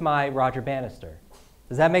 she was my Roger Bannister.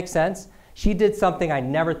 Does that make sense? She did something I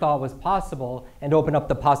never thought was possible and opened up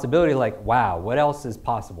the possibility like, wow, what else is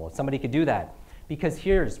possible? Somebody could do that. Because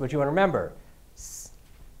here's what you want to remember.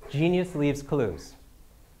 Genius leaves clues.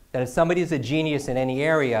 That if somebody is a genius in any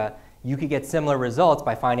area, you could get similar results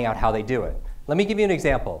by finding out how they do it. Let me give you an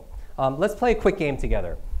example. Let's play a quick game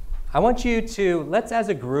together. I want you to, let's as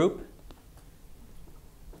a group,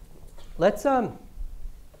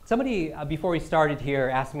 somebody before we started here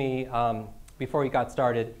asked me, before we got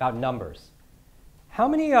started, about numbers. How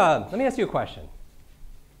many, let me ask you a question.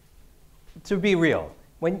 To be real,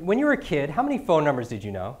 when you were a kid, how many phone numbers did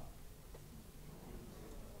you know?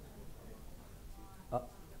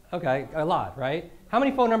 Okay, a lot, right? How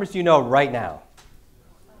many phone numbers do you know right now?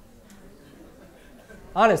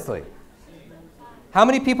 Honestly. How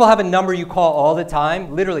many people have a number you call all the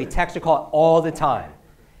time? Literally text or call all the time.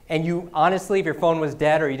 And you honestly, if your phone was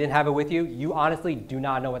dead or you didn't have it with you, you honestly do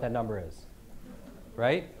not know what that number is,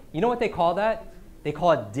 right? You know what they call that? They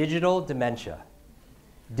call it digital dementia.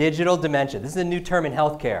 Digital dementia. This is a new term in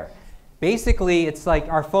healthcare. Basically, it's like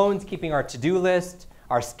our phone's keeping our to-do list,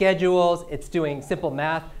 our schedules, it's doing simple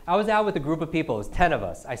math. I was out with a group of people, it was 10 of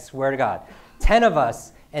us, I swear to God. 10 of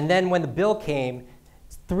us, and then when the bill came,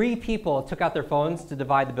 3 people took out their phones to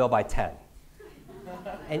divide the bill by 10.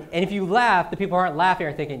 And if you laugh, the people who aren't laughing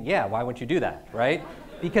are thinking, yeah, why wouldn't you do that, right?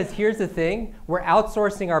 Because here's the thing, we're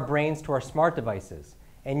outsourcing our brains to our smart devices.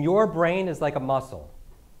 And your brain is like a muscle.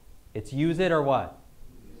 It's use it or what?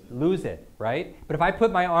 Lose it, right? But if I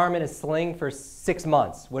put my arm in a sling for 6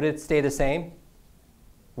 months, would it stay the same?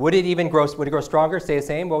 Would it grow stronger, stay the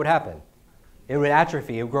same? What would happen? It would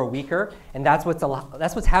atrophy, it would grow weaker, and that's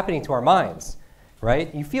what's happening to our minds,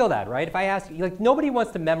 right? You feel that, right? If I ask you, like nobody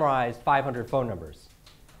wants to memorize 500 phone numbers,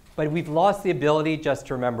 but we've lost the ability just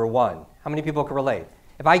to remember one. How many people can relate?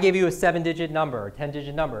 If I gave you a 7-digit number or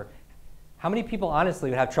 10-digit number, how many people honestly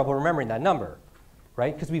would have trouble remembering that number,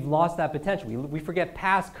 right? Because we've lost that potential. We forget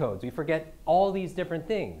passcodes, we forget all these different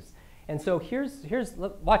things. And so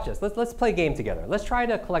watch this, let's play a game together. Let's try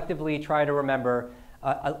to collectively try to remember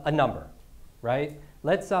a number, right?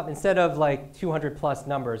 Let's, instead of like 200 plus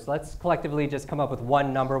numbers, let's collectively just come up with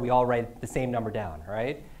one number. We all write the same number down,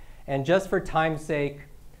 right? And just for time's sake,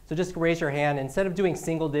 so just raise your hand. Instead of doing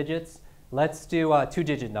single digits, let's do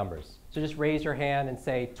 2-digit numbers. So just raise your hand and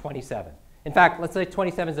say 27. In fact, let's say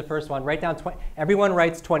 27 is the first one. Write down 20. Everyone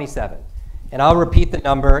writes 27. And I'll repeat the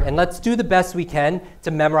number. And let's do the best we can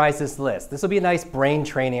to memorize this list. This will be a nice brain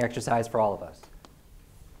training exercise for all of us.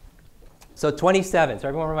 So 27. So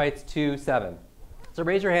everyone writes 27. So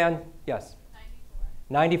raise your hand. Yes?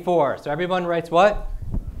 94. So everyone writes what?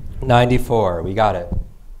 94. We got it.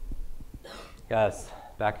 Yes.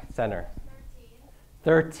 Back center.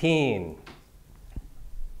 13.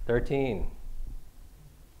 13.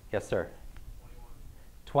 Yes, sir.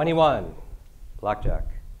 21. Blackjack.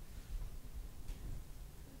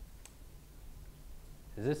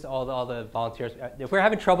 Is this all the volunteers? If we're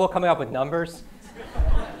having trouble coming up with numbers,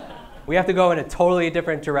 we have to go in a totally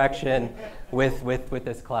different direction with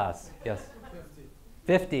this class. Yes?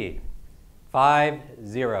 50.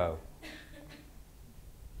 50.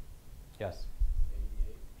 Yes?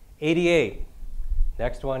 88.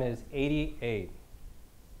 Next one is 88.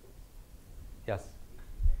 Yes?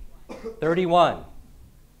 31.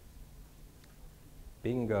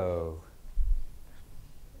 Bingo.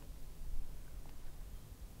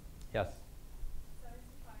 Yes?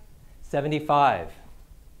 75.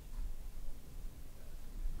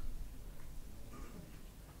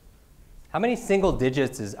 How many single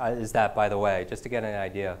digits is that, by the way, just to get an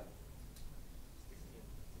idea?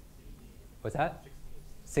 What's that?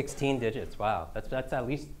 16 digits. Wow, that's at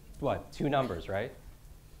least what, 2 numbers, right?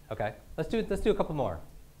 Okay, let's do a couple more.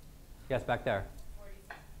 Yes, back there.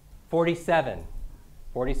 47.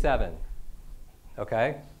 47.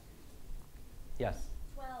 Okay. Yes.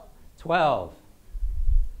 12. 12.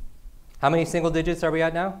 How many single digits are we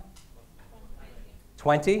at now?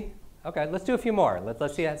 20? Okay, let's do a few more.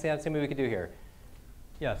 Let's see what we can do here.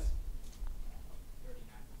 Yes? 39.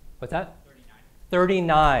 What's that? 39.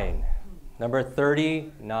 39. Number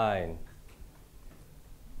 39.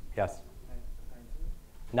 Yes?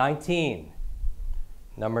 19.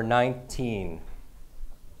 Number 19.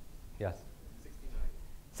 Yes?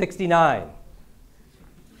 69. 69.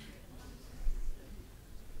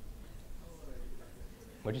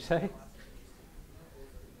 What'd you say?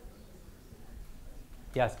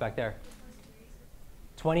 Yes, back there.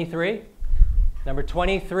 23? Number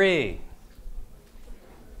 23.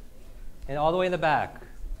 And all the way in the back.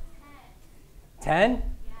 10? Yeah.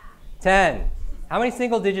 10. How many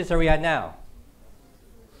single digits are we at now?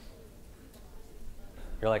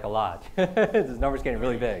 You're like a lot. This number's getting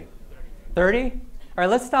really big. 30? All right,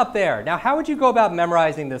 let's stop there. Now, how would you go about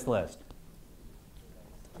memorizing this list?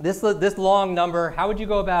 This long number, how would you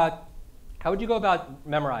go about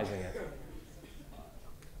memorizing it?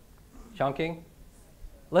 Chunking?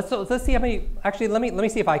 Let's see how many. Actually, let me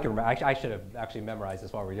see if I can remember. I should have actually memorized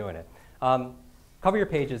this while we're doing it. Cover your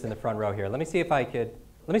pages in the front row here. Let me see if I can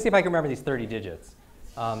remember these 30 digits.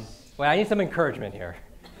 Wait, I need some encouragement here.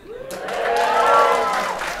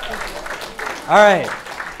 All right.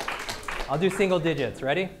 I'll do single digits.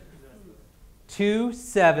 Ready? 2,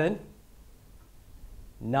 7,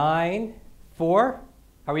 9, 4.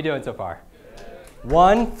 How are we doing so far?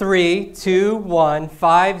 1, 3, 2, 1,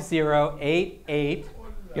 5, 0, 8, 8.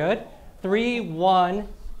 Good. 3, 1,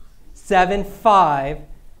 7, 5,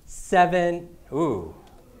 7. Ooh,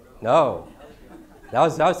 no. That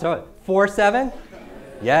was so. 4, 7.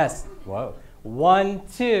 Yes. Whoa. 1,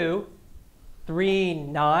 2, 3,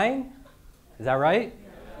 9. Is that right?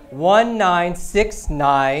 1, 9, 6,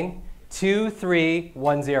 9, 2, 3,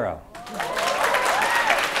 1, 0.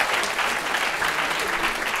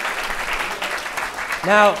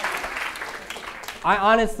 Now,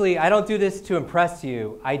 I don't do this to impress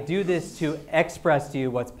you. I do this to express to you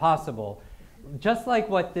what's possible, just like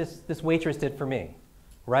what this waitress did for me,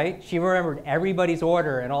 right? She remembered everybody's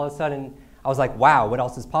order, and all of a sudden, I was like, wow, what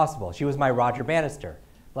else is possible? She was my Roger Bannister.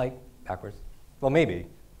 Like, backwards. Well, maybe.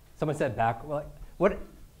 Someone said back. Well, what?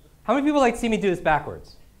 How many people like to see me do this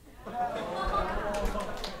backwards?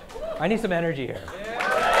 I need some energy here.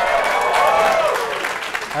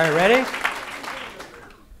 All right, ready?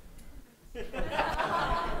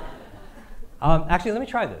 Actually, let me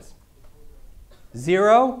try this.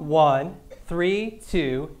 0, 1, 3,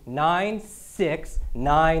 2, 9, 6,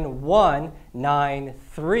 9, 1, 9,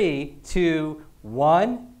 3, 2,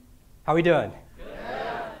 1. How are we doing? Good.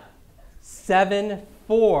 7,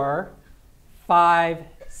 4, 5,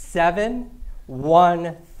 7,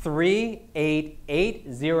 1, 3, 8,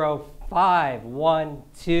 8, 0, 5, 1,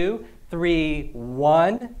 2, 3,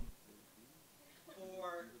 1. 4,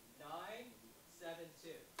 9, 7, 2.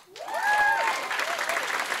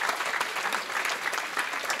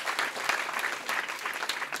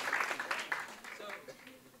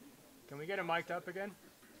 Can we get it mic'd up again?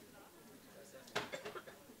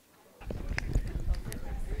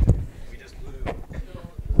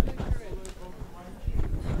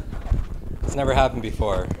 It's never happened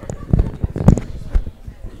before.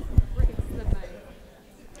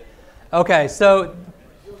 Okay, so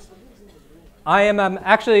I am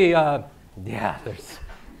actually, there's,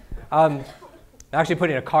 I'm actually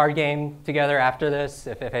putting a card game together after this,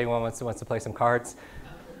 if anyone wants to play some cards.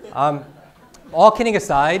 All kidding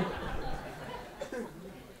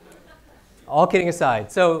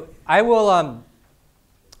aside, so I will,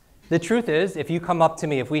 the truth is, if you come up to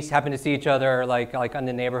me, if we happen to see each other like in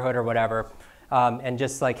the neighborhood or whatever, and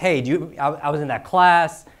just like, hey, I was in that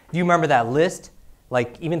class, do you remember that list?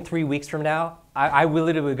 Like even 3 weeks from now, I will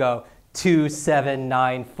literally go 2, 7,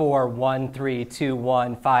 9, 4, 1, 3, 2,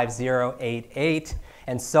 1, 5, 0, 8, 8,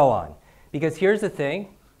 and so on. Because here's the thing,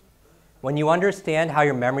 when you understand how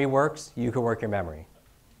your memory works, you can work your memory.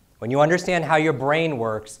 When you understand how your brain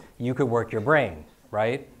works, you could work your brain,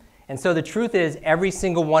 right? And so the truth is, every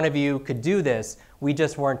single one of you could do this. We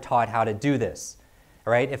just weren't taught how to do this,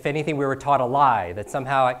 right? If anything, we were taught a lie, that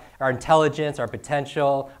somehow our intelligence, our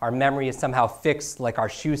potential, our memory is somehow fixed like our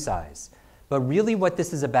shoe size. But really what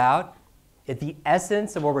this is about, the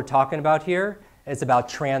essence of what we're talking about here, is about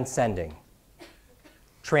transcending.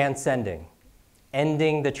 Transcending.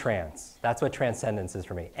 Ending the trance. That's what transcendence is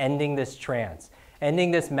for me. Ending this trance.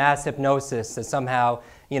 Ending this mass hypnosis that somehow,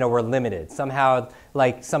 we're limited. Somehow,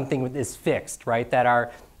 like something is fixed, right? That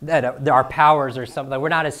our powers are something, that we're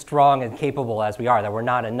not as strong and capable as we are, that we're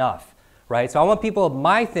not enough, right? So I want people,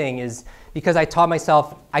 my thing is, because I taught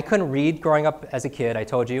myself, I couldn't read growing up as a kid, I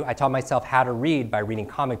told you. I taught myself how to read by reading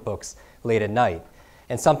comic books late at night.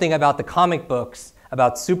 And something about the comic books,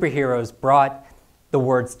 about superheroes, brought the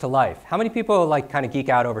words to life. How many people like kind of geek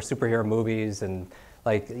out over superhero movies and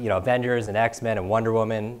like, you know, Avengers and X-Men and Wonder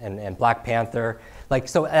Woman and Black Panther? Like,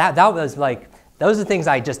 so that was like, those are the things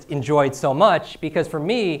I just enjoyed so much, because for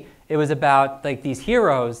me, it was about like these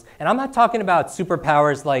heroes. And I'm not talking about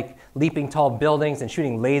superpowers like leaping tall buildings and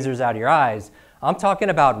shooting lasers out of your eyes. I'm talking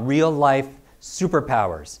about real life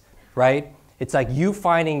superpowers, right? It's like you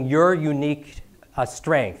finding your unique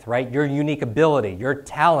strength, right? Your unique ability, your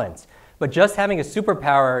talent. But just having a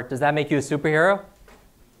superpower, does that make you a superhero?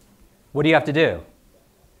 What do you have to do?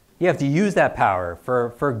 You have to use that power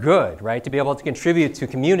for good, right? To be able to contribute to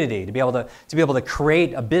community, to be able to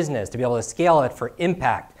create a business, to be able to scale it for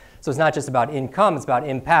impact. So it's not just about income, it's about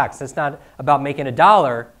impacts. It's not about making a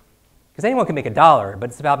dollar, because anyone can make a dollar,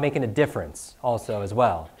 but it's about making a difference also as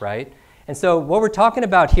well, right? And so what we're talking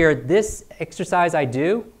about here, this exercise I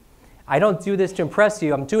don't do this to impress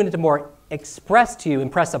you. I'm doing it to more express to you,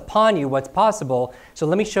 impress upon you what's possible. So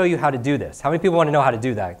let me show you how to do this. How many people want to know how to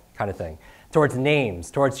do that kind of thing? Towards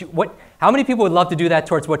names, towards what? How many people would love to do that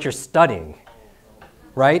towards what you're studying,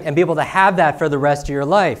 right? And be able to have that for the rest of your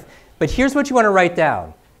life. But here's what you want to write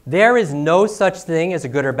down. There is no such thing as a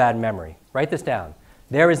good or bad memory. Write this down.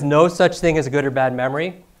 There is no such thing as a good or bad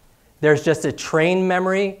memory. There's just a trained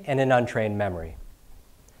memory and an untrained memory.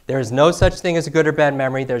 There is no such thing as a good or bad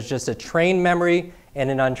memory. There's just a trained memory and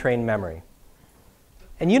an untrained memory.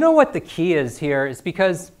 And you know what the key is here is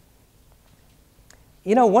because,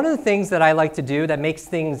 you know, one of the things that I like to do that makes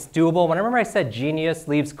things doable, when I remember I said genius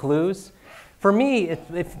leaves clues, for me,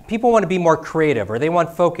 if people want to be more creative or they want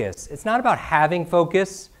focus, it's not about having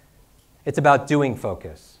focus, it's about doing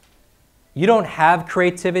focus. You don't have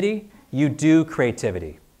creativity, you do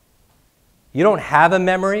creativity. You don't have a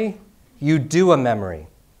memory, you do a memory.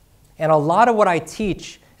 And a lot of what I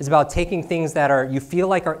teach is about taking things that you feel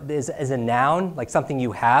like is a noun, like something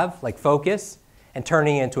you have, like focus, and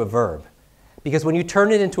turning it into a verb. Because when you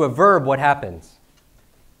turn it into a verb, what happens?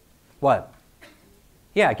 What?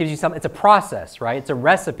 Yeah, it gives you something. It's a process, right? It's a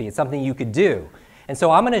recipe. It's something you could do. And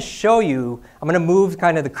so I'm going to show you, I'm going to move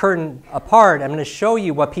kind of the curtain apart. I'm going to show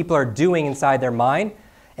you what people are doing inside their mind,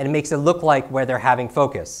 and it makes it look like where they're having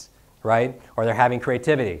focus, right? Or they're having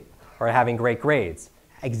creativity, or having great grades.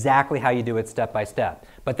 Exactly how you do it step by step.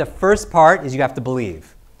 But the first part is you have to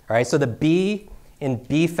believe, all right? So the B in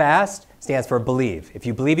Be Fast stands for believe. If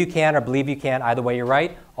you believe you can or believe you can't, either way you're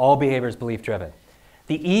right. All behavior is belief-driven.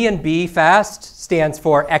 The E in Be Fast stands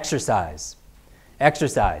for exercise.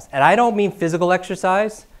 Exercise. And I don't mean physical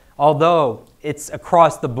exercise, although it's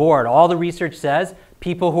across the board. All the research says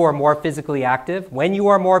people who are more physically active, when you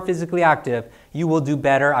are more physically active, you will do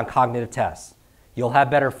better on cognitive tests. You'll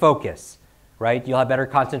have better focus, right? You'll have better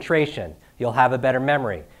concentration. You'll have a better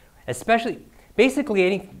memory. Especially,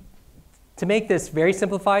 basically, to make this very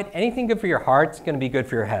simplified, anything good for your heart is going to be good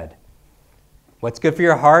for your head. What's good for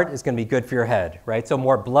your heart is going to be good for your head, right? So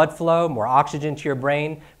more blood flow, more oxygen to your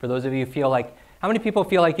brain. For those of you who feel like, how many people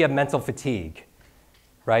feel like you have mental fatigue,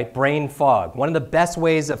 right? Brain fog. One of the best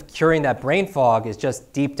ways of curing that brain fog is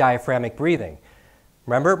just deep diaphragmatic breathing.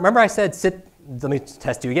 Remember I said sit, let me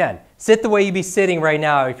test you again. Sit the way you'd be sitting right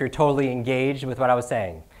now if you're totally engaged with what I was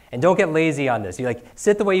saying. And don't get lazy on this. You like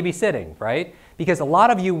sit the way you'd be sitting, right? Because a lot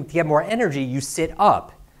of you, to get more energy, you sit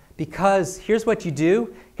up. Because here's what you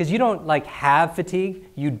do, because you don't like have fatigue,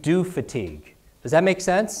 you do fatigue. Does that make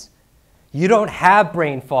sense? You don't have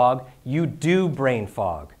brain fog, you do brain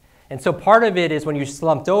fog. And so part of it is when you're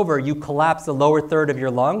slumped over, you collapse the lower third of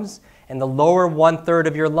your lungs, and the lower 1/3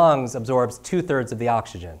 of your lungs absorbs 2/3 of the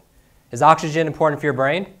oxygen. Is oxygen important for your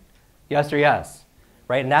brain? Yes or yes?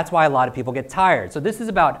 Right? And that's why a lot of people get tired. So this is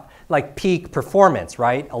about like peak performance,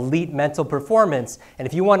 right? Elite mental performance. And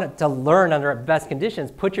if you want to learn under best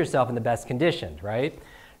conditions, put yourself in the best conditions, right?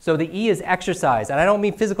 So the E is exercise. And I don't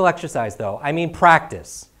mean physical exercise, though. I mean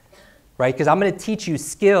practice, right? Because I'm going to teach you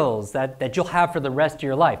skills that you'll have for the rest of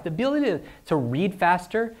your life. The ability to read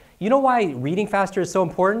faster. You know why reading faster is so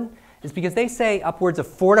important? It's because they say upwards of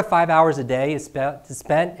 4 to 5 hours a day is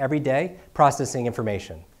spent every day processing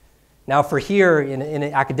information. Now for here, in an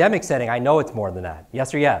academic setting, I know it's more than that.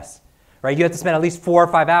 Yes or yes? Right? You have to spend at least 4 or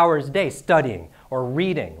 5 hours a day studying or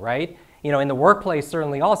reading, right? You know, in the workplace,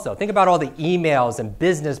 certainly also. Think about all the emails and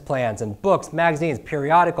business plans and books, magazines,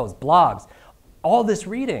 periodicals, blogs, all this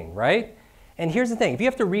reading, right? And here's the thing. If you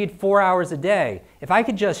have to read 4 hours a day, if I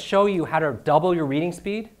could just show you how to double your reading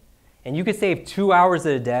speed, and you could save 2 hours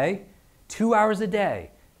a day, 2 hours a day,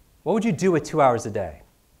 what would you do with 2 hours a day?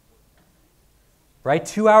 right?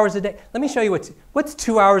 2 hours a day. Let me show you what's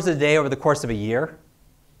 2 hours a day over the course of a year.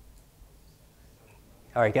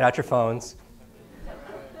 All right, get out your phones.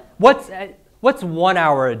 What's 1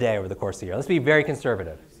 hour a day over the course of the year? Let's be very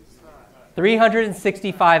conservative.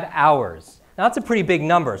 365 hours. Now, that's a pretty big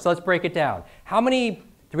number, so let's break it down. How many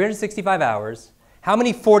 365 hours, how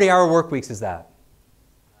many 40-hour work weeks is that?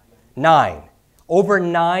 9. Over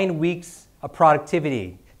 9 weeks of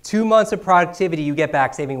productivity. 2 months of productivity you get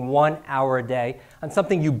back saving 1 hour a day on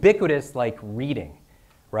something ubiquitous like reading,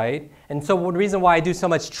 right? And so the reason why I do so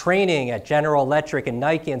much training at General Electric and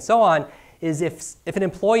Nike and so on is if an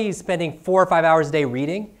employee is spending 4 or 5 hours a day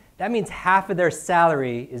reading, that means half of their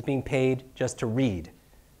salary is being paid just to read.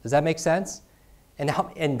 Does that make sense?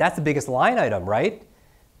 And that's the biggest line item, right?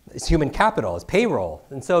 It's human capital, it's payroll.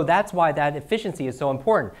 And so that's why that efficiency is so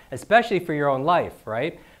important, especially for your own life,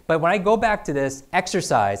 right? But when I go back to this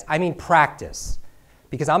exercise, I mean practice.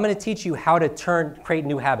 Because I'm going to teach you how to create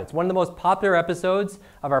new habits. One of the most popular episodes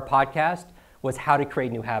of our podcast was how to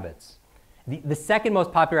create new habits. The second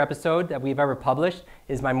most popular episode that we've ever published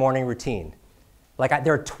is my morning routine.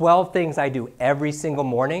 There are 12 things I do every single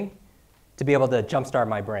morning to be able to jumpstart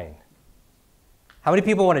my brain. How many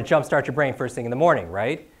people want to jumpstart your brain first thing in the morning,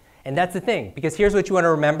 right? And that's the thing, because here's what you want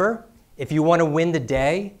to remember. If you want to win the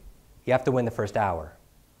day, you have to win the first hour.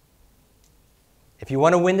 If you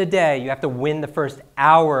want to win the day, you have to win the first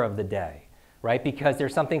hour of the day, right? Because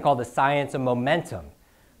there's something called the science of momentum,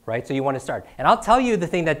 right? So you want to start. And I'll tell you the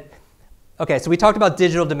thing that, okay, so we talked about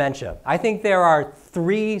digital dementia. I think there are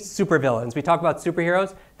 3 supervillains. We talked about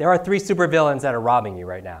superheroes. There are 3 supervillains that are robbing you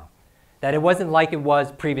right now. That it wasn't like it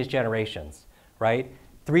was previous generations, right?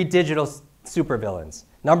 3 digital supervillains.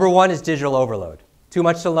 Number 1 is digital overload. Too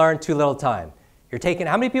much to learn, too little time.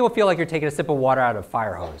 How many people feel like you're taking a sip of water out of a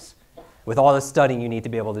fire hose with all the studying you need to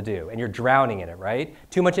be able to do, and you're drowning in it, right?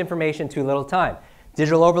 Too much information, too little time.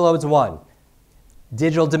 Digital overload is 1.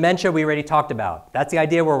 Digital dementia we already talked about. That's the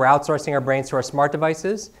idea where we're outsourcing our brains to our smart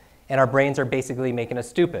devices, and our brains are basically making us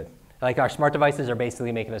stupid. Like our smart devices are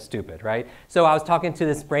basically making us stupid, right? So I was talking to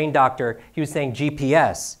this brain doctor. He was saying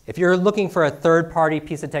GPS. If you're looking for a third-party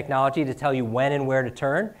piece of technology to tell you when and where to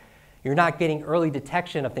turn, you're not getting early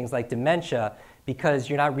detection of things like dementia because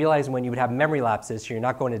you're not realizing when you would have memory lapses, so you're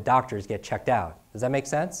not going to doctors to get checked out. Does that make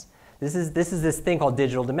sense? This is this thing called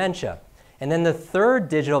digital dementia. And then the third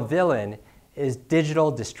digital villain is digital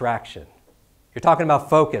distraction. You're talking about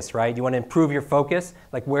focus, right? You want to improve your focus?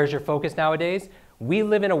 Like, where's your focus nowadays? We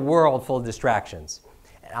live in a world full of distractions.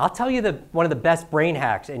 And I'll tell you one of the best brain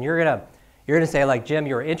hacks, and you're gonna say, like, Jim,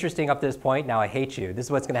 you're interesting up to this point, now I hate you. This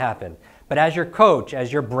is what's gonna happen. But as your coach,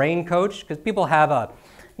 as your brain coach, because people have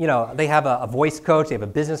they have a voice coach, they have a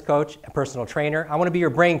business coach, a personal trainer. I wanna be your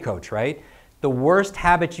brain coach, right? The worst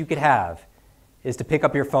habit you could have is to pick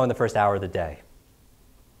up your phone the first hour of the day.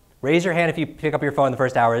 Raise your hand if you pick up your phone the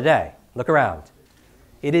first hour of the day. Look around.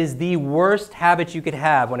 It is the worst habit you could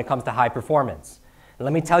have when it comes to high performance. And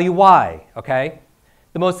let me tell you why, okay?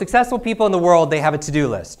 The most successful people in the world, they have a to-do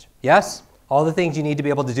list. Yes? All the things you need to be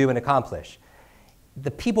able to do and accomplish. The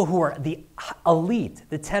people who are the elite,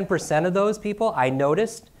 the 10% of those people, I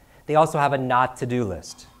noticed, they also have a not-to-do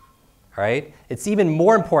list. All right? It's even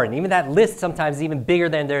more important. Even that list sometimes is even bigger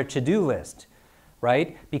than their to-do list,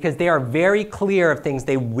 right? Because they are very clear of things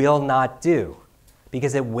they will not do.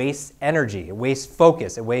 Because it wastes energy, it wastes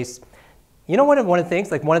focus, it wastes... You know what one of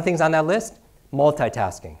the things on that list?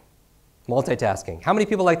 Multitasking. Multitasking. How many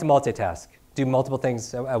people like to multitask? Do multiple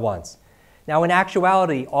things at once? Now, in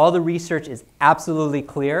actuality, all the research is absolutely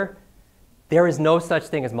clear. There is no such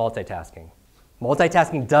thing as multitasking.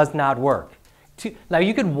 Multitasking does not work. Now,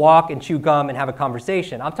 you could walk and chew gum and have a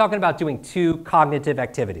conversation. I'm talking about doing 2 cognitive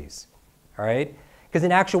activities, all right? Because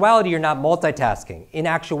in actuality, you're not multitasking. In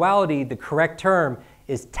actuality, the correct term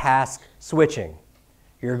is task switching.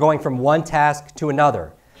 You're going from one task to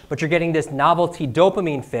another. But you're getting this novelty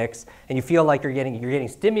dopamine fix, and you feel like you're getting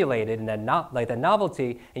stimulated in that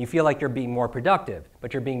novelty, and you feel like you're being more productive,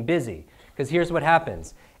 but you're being busy. Because here's what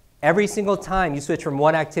happens. Every single time you switch from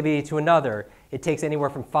one activity to another, it takes anywhere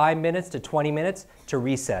from 5 minutes to 20 minutes to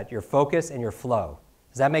reset your focus and your flow.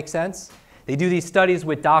 Does that make sense? They do these studies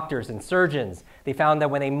with doctors and surgeons. They found that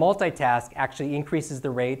when they multitask, actually increases the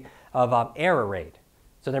rate of error rate.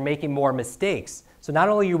 So they're making more mistakes. So not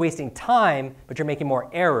only are you wasting time, but you're making more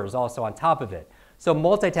errors also on top of it. So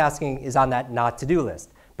multitasking is on that not-to-do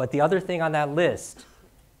list. But the other thing on that list,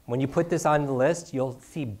 when you put this on the list, you'll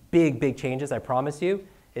see big, big changes, I promise you,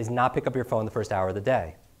 is not pick up your phone the first hour of the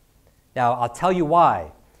day. Now, I'll tell you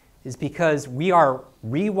why. Is because we are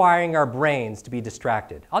rewiring our brains to be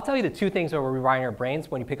distracted. I'll tell you the 2 things where we're rewiring our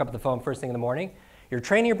brains when you pick up the phone first thing in the morning. You're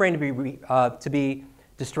training your brain to be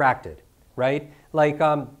distracted, right? Like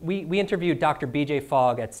we interviewed Dr. B.J.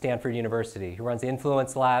 Fogg at Stanford University, who runs the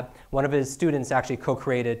Influence Lab. One of his students actually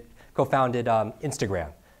co-founded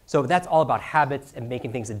Instagram. So that's all about habits and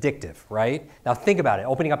making things addictive, right? Now think about it,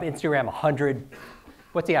 opening up Instagram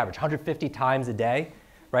 150 times a day,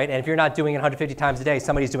 right? And if you're not doing it 150 times a day,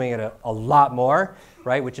 somebody's doing it a lot more,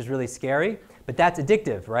 right? Which is really scary. But that's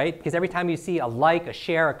addictive, right? Because every time you see a like, a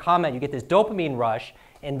share, a comment, you get this dopamine rush,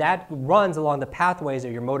 and that runs along the pathways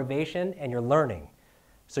of your motivation and your learning.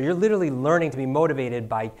 So you're literally learning to be motivated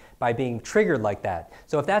by being triggered like that.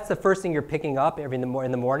 So if that's the first thing you're picking up in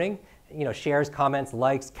the morning, shares, comments,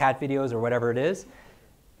 likes, cat videos, or whatever it is,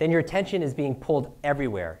 then your attention is being pulled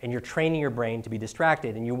everywhere, and you're training your brain to be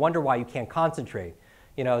distracted, and you wonder why you can't concentrate.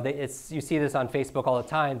 You see this on Facebook all the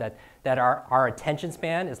time, that our attention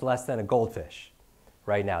span is less than a goldfish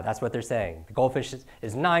right now. That's what they're saying. The goldfish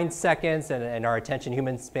is 9 seconds, and our attention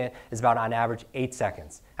human span is about, on average, 8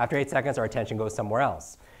 seconds. After 8 seconds, our attention goes somewhere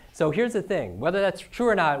else. So here's the thing. Whether that's true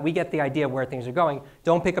or not, we get the idea of where things are going.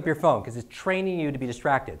 Don't pick up your phone, because it's training you to be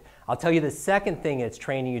distracted. I'll tell you the second thing it's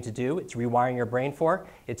training you to do, it's rewiring your brain for,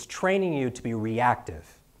 it's training you to be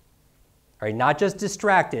reactive. All right, not just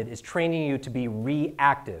distracted, it's training you to be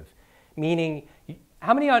reactive. Meaning,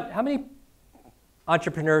 how many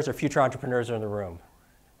entrepreneurs or future entrepreneurs are in the room?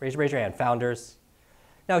 Raise your hand, founders.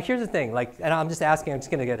 Now here's the thing, and I'm just asking, I'm just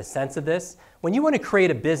gonna get a sense of this. When you wanna create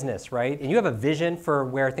a business, right, and you have a vision for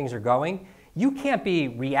where things are going, you can't be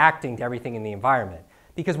reacting to everything in the environment.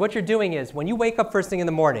 Because what you're doing is, when you wake up first thing in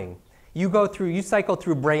the morning, you cycle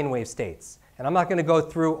through brainwave states. And I'm not going to go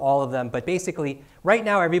through all of them, but basically, right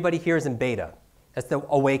now everybody here is in beta. That's the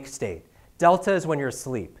awake state. Delta is when you're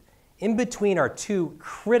asleep. In between are two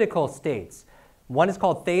critical states. One is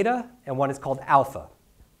called theta, and one is called alpha.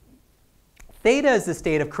 Theta is the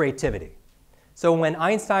state of creativity. So when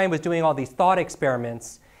Einstein was doing all these thought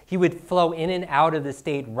experiments, he would flow in and out of the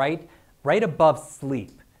state right above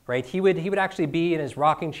sleep. Right? He would actually be in his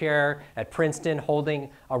rocking chair at Princeton holding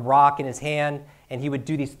a rock in his hand, and he would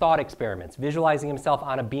do these thought experiments, visualizing himself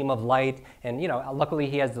on a beam of light. And luckily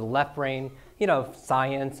he has the left brain,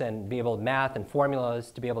 science and be able to math and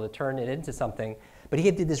formulas to be able to turn it into something. But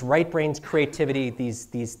he did this right brain's creativity,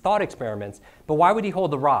 these thought experiments. But why would he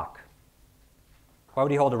hold the rock? Why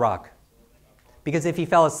would he hold the rock? Because if he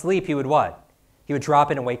fell asleep, he would what? He would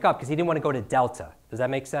drop it and wake up, because he didn't want to go to delta. Does that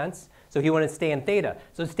make sense? So he wanted to stay in theta.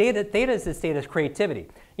 So theta is the state of creativity.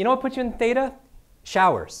 You know what puts you in theta?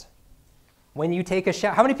 Showers. When you take a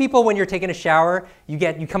shower, how many people, when you're taking a shower,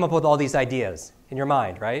 you come up with all these ideas in your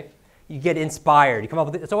mind, right? You get inspired. You come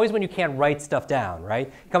up with, it's always when you can't write stuff down, right?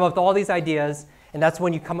 You come up with all these ideas, and that's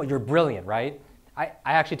when you're brilliant, right? I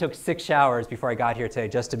actually took 6 showers before I got here today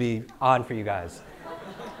just to be on for you guys.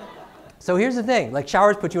 So here's the thing,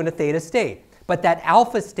 showers put you in a theta state. But that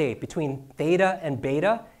alpha state between theta and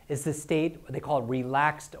beta is the state they call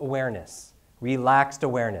relaxed awareness. Relaxed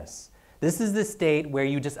awareness. This is the state where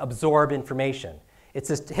you just absorb information. It's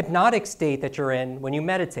a hypnotic state that you're in when you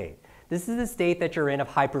meditate. This is the state that you're in of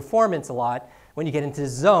high performance a lot when you get into the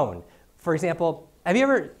zone. For example, have you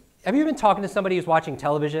ever been talking to somebody who's watching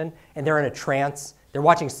television and they're in a trance? They're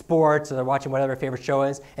watching sports or they're watching whatever their favorite show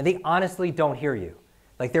is, and they honestly don't hear you.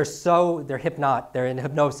 They're in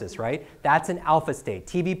hypnosis, right? That's an alpha state.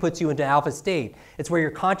 TV puts you into alpha state. It's where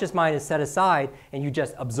your conscious mind is set aside and you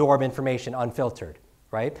just absorb information unfiltered,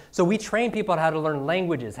 right? So we train people on how to learn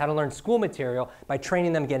languages, how to learn school material by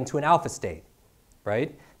training them to get into an alpha state,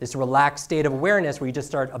 right? This relaxed state of awareness where you just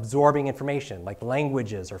start absorbing information, like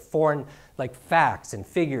languages or foreign, like facts and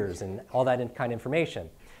figures and all that kind of information.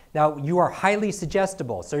 Now, you are highly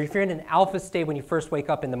suggestible. So if you're in an alpha state when you first wake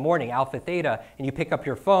up in the morning, alpha theta, and you pick up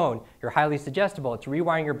your phone, you're highly suggestible. It's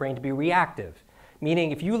rewiring your brain to be reactive.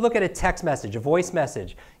 Meaning, if you look at a text message, a voice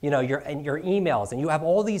message, your emails, and you have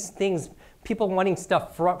all these things, people wanting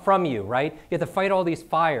stuff from you, right? You have to fight all these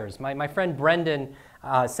fires. My friend Brendan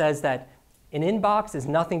says that an inbox is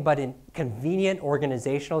nothing but a convenient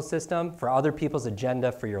organizational system for other people's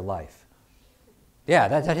agenda for your life. Yeah,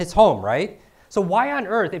 that hits home, right? So why on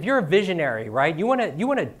earth, if you're a visionary, right, you want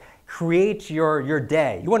to create your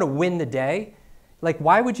day, you want to win the day,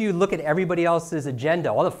 why would you look at everybody else's agenda,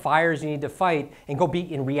 all the fires you need to fight, and go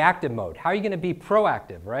be in reactive mode? How are you going to be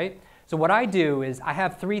proactive, right? So what I do is I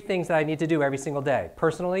have 3 things that I need to do every single day,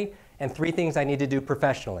 personally, and 3 things I need to do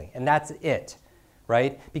professionally, and that's it,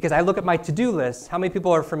 right? Because I look at my to-do list. How many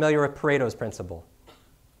people are familiar with Pareto's principle?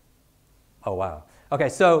 Oh, wow. Okay,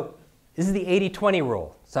 so this is the 80-20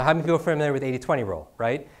 rule. So how many people are familiar with 80-20 rule,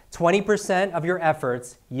 right? 20% of your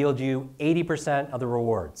efforts yield you 80% of the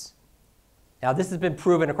rewards. Now, this has been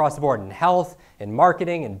proven across the board in health, in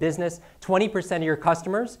marketing, in business. 20% of your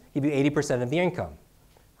customers give you 80% of the income,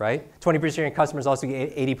 right? 20% of your customers also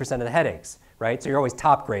get 80% of the headaches, right? So you're always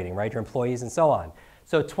top grading, right? Your employees and so on.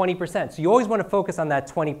 So 20%. So you always want to focus on that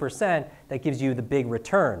 20% that gives you the big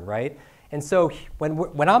return, right? And so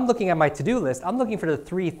when I'm looking at my to-do list, I'm looking for the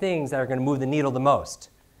 3 things that are going to move the needle the most,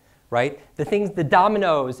 right? The things, the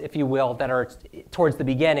dominoes, if you will, that are towards the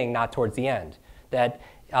beginning, not towards the end. That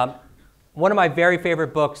one of my very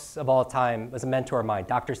favorite books of all time was a mentor of mine,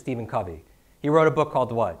 Dr. Stephen Covey. He wrote a book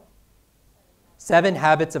called what? 7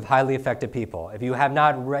 Habits of Highly Effective People. If you have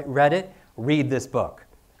not read it, read this book,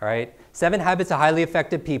 all right? 7 Habits of Highly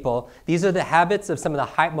Effective People. These are the habits of some of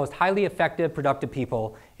the most highly effective, productive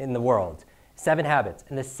people in the world. 7 habits.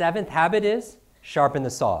 And the 7th habit is sharpen the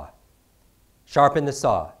saw. Sharpen the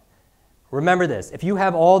saw. Remember this. If you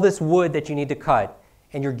have all this wood that you need to cut,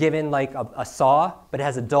 and you're given like a saw, but it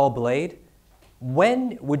has a dull blade,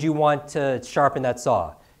 when would you want to sharpen that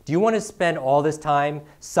saw? Do you want to spend all this time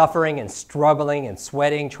suffering and struggling and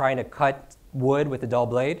sweating trying to cut wood with a dull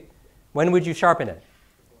blade? When would you sharpen it?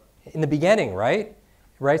 In the beginning, right?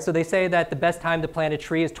 Right? So they say that the best time to plant a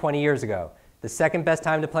tree is 20 years ago. The second best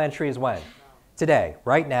time to plant a tree is when? Today,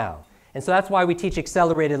 right now. And so that's why we teach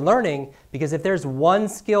accelerated learning, because if there's one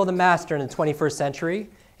skill to master in the 21st century,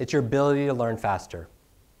 it's your ability to learn faster.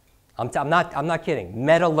 I'm not kidding.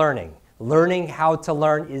 Meta learning. Learning how to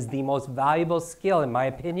learn is the most valuable skill, in my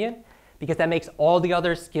opinion, because that makes all the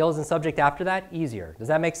other skills and subject after that easier. Does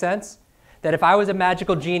that make sense? That if I was a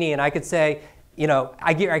magical genie and I could say, you know,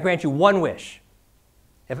 I grant you one wish.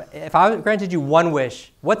 If I granted you one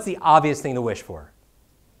wish, what's the obvious thing to wish for?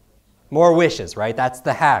 More wishes, right? That's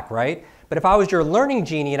the hack, right? But if I was your learning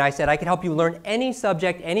genie and I said I could help you learn any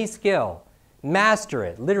subject, any skill, master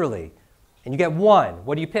it, literally, and you get one,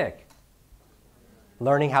 what do you pick?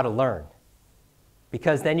 Learning how to learn.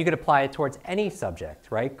 Because then you could apply it towards any subject,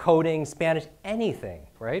 right? Coding, Spanish, anything,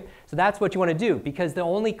 right? So that's what you want to do, because the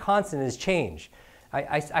only constant is change.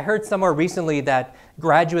 I heard somewhere recently that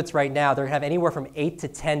graduates right now, they're going to have anywhere from 8 to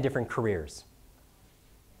 10 different careers.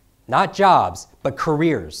 Not jobs, but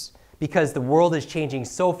careers. Because the world is changing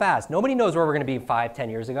so fast. Nobody knows where we're going to be 5, 10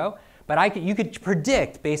 years ago. But you could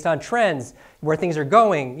predict, based on trends, where things are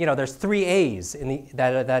going. You know, there's 3 A's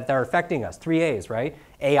that are affecting us. 3 A's, right?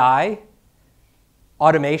 AI,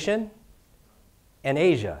 automation, and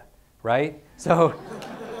Asia, right? So,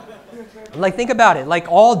 like, think about it. Like,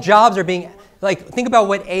 all jobs are being, like, think about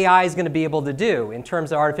what AI is going to be able to do in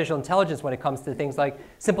terms of artificial intelligence when it comes to things like,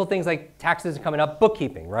 simple things like taxes coming up,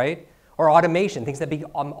 bookkeeping, right? Or automation, things that be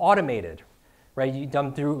automated, right? You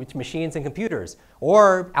done through machines and computers,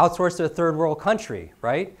 or outsourced to a third world country,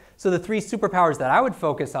 right? So the 3 superpowers that I would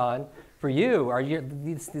focus on for you are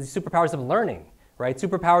these superpowers of learning, right?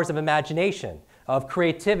 Superpowers of imagination, of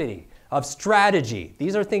creativity, of strategy.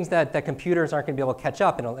 These are things that computers aren't going to be able to catch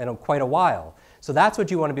up in quite a while. So that's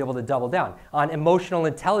what you want to be able to double down on: emotional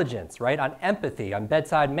intelligence, right? On empathy, on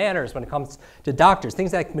bedside manners when it comes to doctors,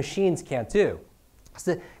 things that machines can't do.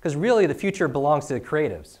 Because really the future belongs to the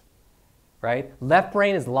creatives. Right? Left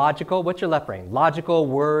brain is logical. What's your left brain? Logical,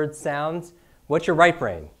 words, sounds. What's your right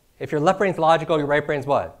brain? If your left brain's logical, your right brain's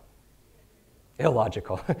what?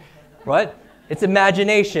 Illogical. What? It's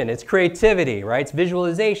imagination, it's creativity, right? It's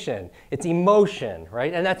visualization, it's emotion,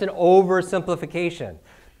 right? And that's an oversimplification.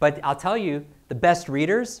 But I'll tell you, the best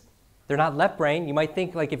readers, they're not left brain. You might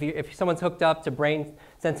think, like, if someone's hooked up to brain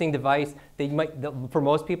sensing device, for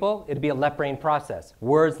most people, it'd be a left brain process.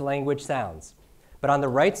 Words, language, sounds. But on the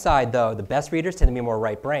right side, though, the best readers tend to be more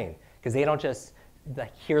right brain, because they don't just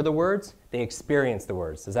hear the words, they experience the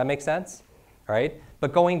words. Does that make sense? All right?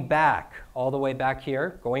 But going back, all the way back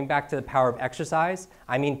here, going back to the power of exercise,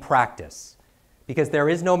 I mean practice. Because there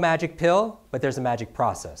is no magic pill, but there's a magic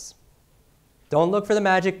process. Don't look for the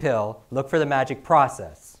magic pill, look for the magic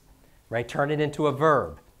process. Right? Turn it into a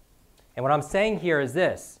verb. And what I'm saying here is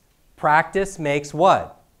this: practice makes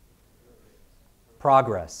what?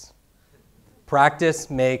 Progress. Practice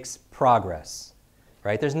makes progress,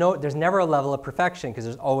 right? There's never a level of perfection, because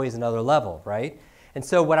there's always another level, right? And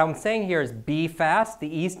so what I'm saying here is be fast. The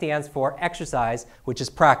E stands for exercise, which is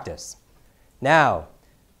practice. Now,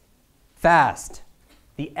 fast.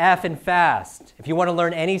 The F in fast. If you want to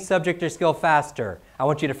learn any subject or skill faster, I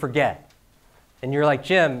want you to forget. And you're like,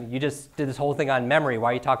 Jim, you just did this whole thing on memory.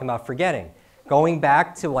 Why are you talking about forgetting? Going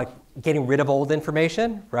back to, like, getting rid of old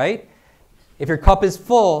information, right? If your cup is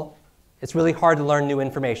full, it's really hard to learn new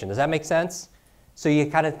information. Does that make sense? So you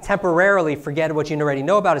kind of temporarily forget what you already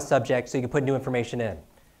know about a subject so you can put new information in.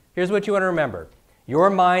 Here's what you want to remember. Your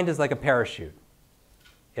mind is like a parachute.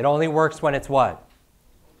 It only works when it's what?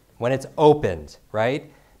 when it's opened,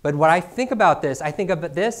 right? But when I think about this, I think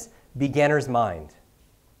of this beginner's mind.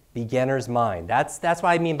 Beginner's mind. That's what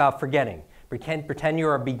I mean about forgetting. Pretend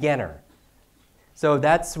you're a beginner. So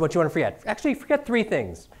that's what you want to forget. Actually, forget 3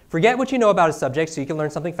 things. Forget what you know about a subject so you can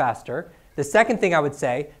learn something faster. The second thing I would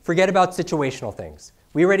say, forget about situational things.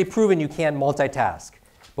 We already proven you can't multitask.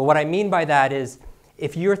 But what I mean by that is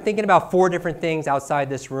if you're thinking about 4 different things outside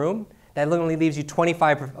this room, that only leaves you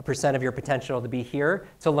 25% of your potential to be here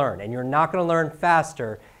to learn. And you're not going to learn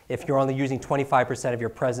faster if you're only using 25% of your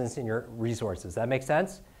presence and your resources. Does that make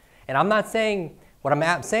sense? And I'm not saying, what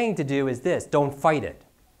I'm saying to do is this, don't fight it.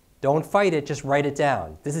 Don't fight it, just write it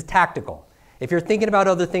down. This is tactical. If you're thinking about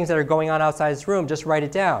other things that are going on outside this room, just write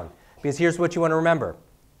it down. Because here's what you want to remember.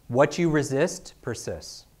 What you resist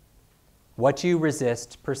persists. What you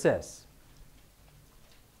resist persists.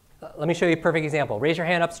 Let me show you a perfect example. Raise your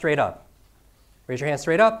hand up, straight up. Raise your hand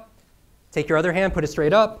straight up. Take your other hand, put it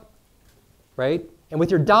straight up, right? And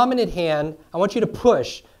with your dominant hand, I want you to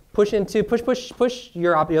push your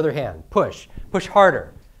other hand. Push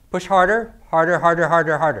harder. Push harder, harder, harder,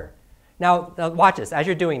 harder, harder. Now watch this. As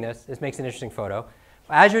you're doing this makes an interesting photo.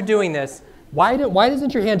 As you're doing this, why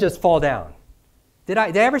doesn't your hand just fall down? Did I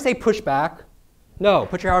ever say push back? No,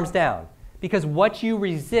 put your arms down. Because what you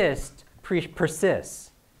resist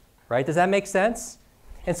persists, right? Does that make sense?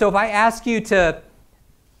 And so if I ask you to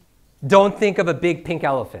don't think of a big pink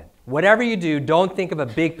elephant, whatever you do, don't think of a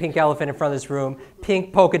big pink elephant in front of this room,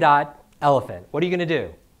 pink polka dot elephant. What are you going to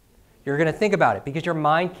do? You're going to think about it because your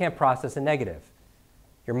mind can't process a negative.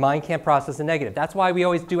 Your mind can't process a negative. That's why we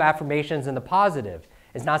always do affirmations in the positive.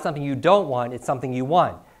 It's not something you don't want, it's something you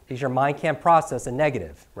want. Because your mind can't process a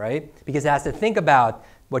negative, right? Because it has to think about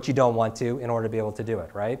what you don't want to in order to be able to do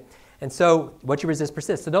it, right? And so what you resist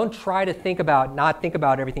persists. So don't try to not think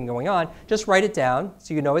about everything going on. Just write it down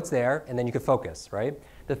so you know it's there, and then you can focus, right?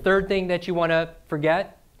 The third thing that you want to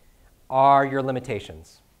forget are your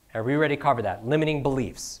limitations. Have we already covered that? Limiting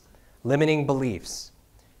beliefs. Limiting beliefs.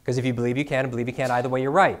 Because if you believe you can and believe you can't, either way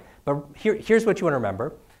you're right. But here's what you want to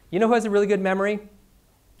remember. You know who has a really good memory?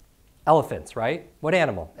 Elephants, right? What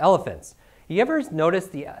animal? Elephants. You ever notice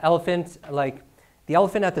the elephant, like the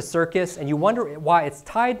elephant at the circus, and you wonder why it's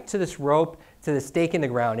tied to this rope, to the stake in the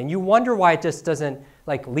ground, and you wonder why it just doesn't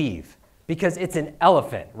like leave? Because it's an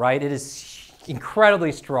elephant, right? It is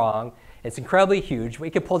incredibly strong. It's incredibly huge. We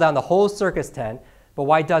could pull down the whole circus tent, but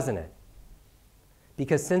why doesn't it?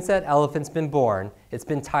 Because since that elephant's been born, it's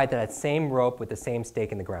been tied to that same rope with the same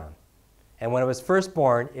stake in the ground. And when it was first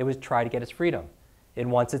born, it would try to get its freedom. It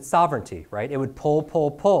wants its sovereignty, right? It would pull, pull,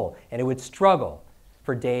 pull, and it would struggle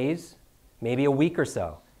for days, maybe a week or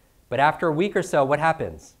so. But after a week or so, what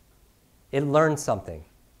happens? It learns something.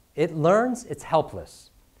 It learns it's helpless.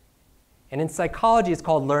 And in psychology, it's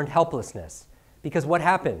called learned helplessness. Because what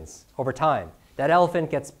happens over time? That elephant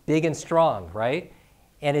gets big and strong, right?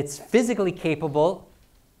 And it's physically capable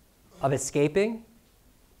of escaping,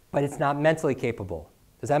 but it's not mentally capable.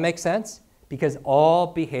 Does that make sense? Because all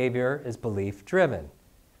behavior is belief driven.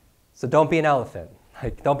 So don't be an elephant.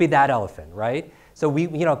 Like, don't be that elephant, right? So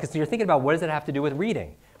because you're thinking about what does that have to do with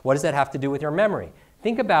reading? What does that have to do with your memory?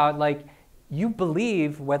 Think about, like, you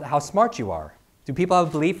believe how smart you are. Do people have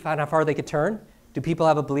a belief on how far they could turn? Do people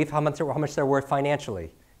have a belief how much they're worth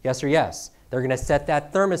financially? Yes or yes? They're going to set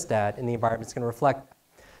that thermostat, and the environment's going to reflect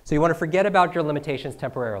that. So you want to forget about your limitations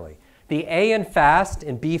temporarily. The A in FAST,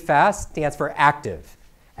 in B FAST, stands for active.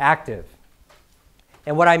 Active.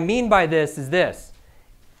 And what I mean by this is this.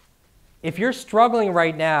 If you're struggling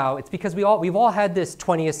right now, it's because we've all had this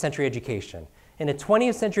 20th century education. And a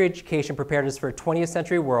 20th century education prepared us for a 20th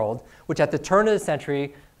century world, which at the turn of the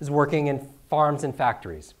century was working in farms and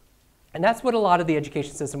factories. And that's what a lot of the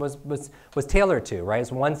education system was tailored to, right?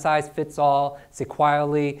 It's one size fits all, sit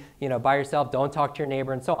quietly, by yourself, don't talk to your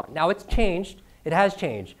neighbor, and so on. Now it's changed, it has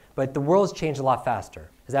changed, but the world's changed a lot faster.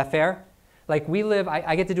 Is that fair? Like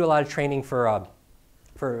I get to do a lot of training for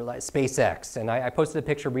like SpaceX, and I posted a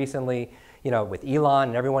picture recently, with Elon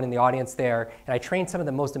and everyone in the audience there, and I trained some of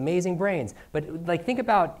the most amazing brains. But like, think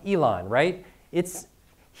about Elon, right?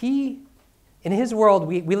 In his world,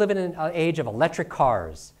 we live in an age of electric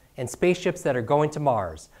cars and spaceships that are going to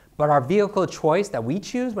Mars. But our vehicle of choice that we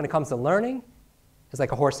choose when it comes to learning is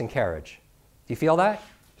like a horse and carriage. Do you feel that?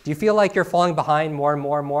 Do you feel like you're falling behind more and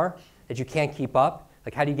more and more, that you can't keep up?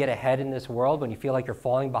 Like, how do you get ahead in this world when you feel like you're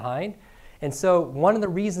falling behind? And so one of the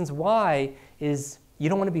reasons why is you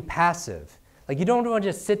don't want to be passive. Like, you don't want to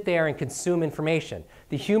just sit there and consume information.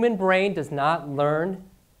 The human brain does not learn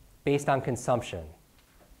based on consumption.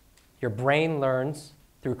 Your brain learns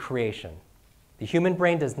through creation. The human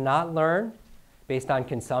brain does not learn based on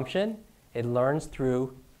consumption. It learns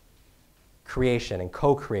through creation and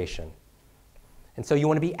co-creation. And so you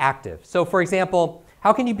want to be active. So for example,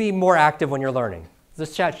 how can you be more active when you're learning?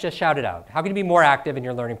 Just shout it out. How can you be more active in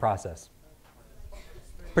your learning process?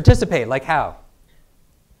 Participate, like how?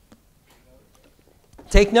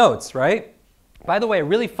 Take notes, right? By the way, a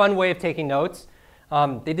really fun way of taking notes.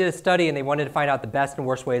 They did a study and they wanted to find out the best and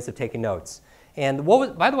worst ways of taking notes. And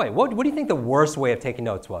by the way, what do you think the worst way of taking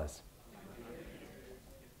notes was?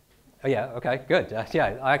 Oh yeah, okay, good.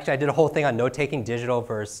 Yeah, actually I did a whole thing on note-taking, digital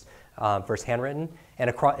versus handwritten, and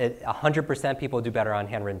 100% people do better on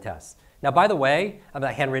handwritten tests. Now by the way,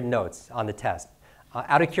 about handwritten notes on the test.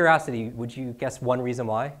 Out of curiosity, would you guess one reason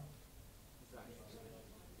why?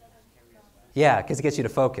 Yeah, because it gets you to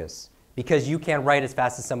focus. Because you can't write as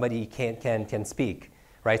fast as somebody can speak,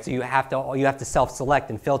 right? So you have to self-select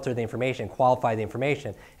and filter the information, qualify the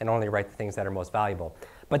information, and only write the things that are most valuable.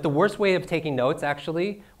 But the worst way of taking notes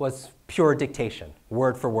actually was pure dictation,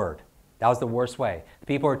 word for word. That was the worst way. The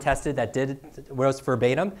people who were tested that was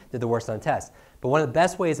verbatim did the worst on the test. But one of the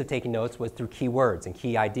best ways of taking notes was through key words and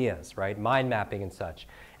key ideas, right? Mind mapping and such.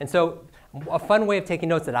 And so a fun way of taking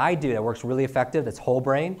notes that I do that works really effective, that's whole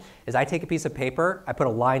brain, is I take a piece of paper, I put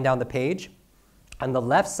a line down the page. On the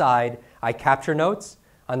left side, I capture notes.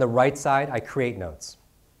 On the right side, I create notes.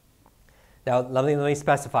 Now, let me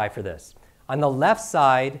specify for this. On the left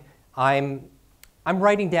side, I'm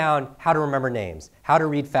writing down how to remember names, how to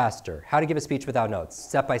read faster, how to give a speech without notes,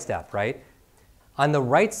 step by step, right? On the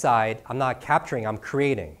right side, I'm not capturing, I'm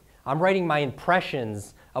creating. I'm writing my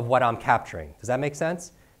impressions of what I'm capturing. Does that make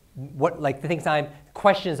sense? Like the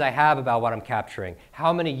questions I have about what I'm capturing, how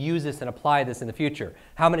I'm going to use this and apply this in the future,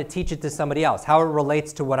 how I'm going to teach it to somebody else, how it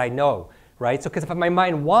relates to what I know, right? So because if my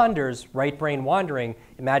mind wanders, right brain wandering,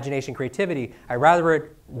 imagination, creativity, I'd rather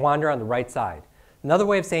it wander on the right side. Another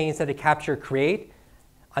way of saying instead of capture, create,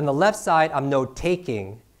 on the left side, I'm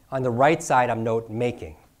note-taking. On the right side, I'm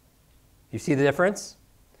note-making. You see the difference?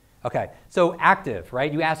 Okay, so active,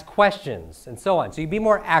 right? You ask questions and so on. So you be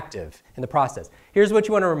more active in the process. Here's what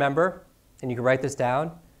you want to remember, and you can write this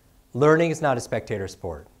down. Learning is not a spectator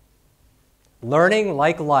sport. Learning,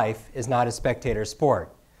 like life, is not a spectator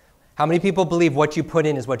sport. How many people believe what you put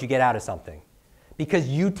in is what you get out of something? Because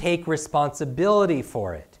you take responsibility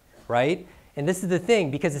for it, right? And this is the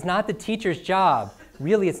thing, because it's not the teacher's job.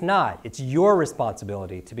 Really, it's not. It's your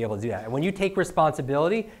responsibility to be able to do that. And when you take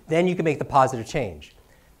responsibility, then you can make the positive change.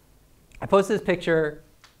 I posted this picture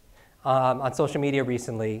on social media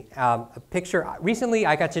recently. Recently,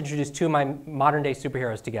 I got to introduce two of my modern-day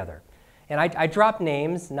superheroes together. And I dropped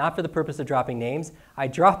names, not for the purpose of dropping names. I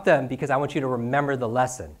dropped them because I want you to remember the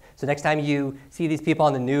lesson. So next time you see these people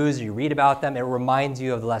on the news or you read about them, it reminds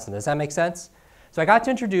you of the lesson. Does that make sense? So I got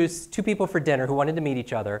to introduce two people for dinner who wanted to meet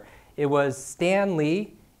each other. It was Stan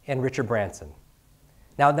Lee and Richard Branson.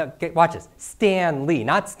 Now, watch this. Stan Lee,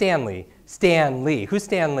 not Stanley. Stan Lee. Who's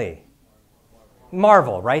Stan Lee?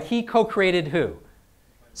 Marvel, right? He co-created who?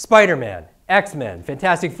 Spider-Man, X-Men,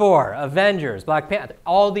 Fantastic Four, Avengers, Black Panther,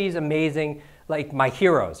 all these amazing, like my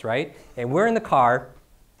heroes, right? And we're in the car,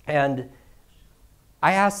 and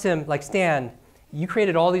I asked him, like, Stan, you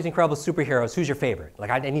created all these incredible superheroes. Who's your favorite? Like,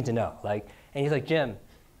 I need to know. Like, and he's like, Jim,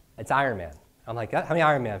 it's Iron Man. I'm like, how many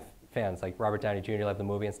Iron Man fans? Like Robert Downey Jr. loved the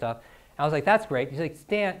movie and stuff. And I was like, that's great. He's like,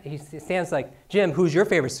 Stan's like, Jim, who's your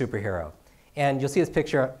favorite superhero? And you'll see this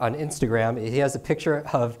picture on Instagram. He has a picture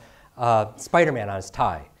of Spider-Man on his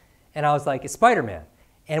tie. And I was like, it's Spider-Man.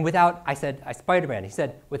 And I said, Spider-Man. He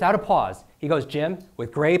said, without a pause, he goes, Jim,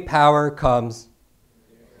 with great power comes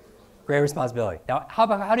great responsibility. Now,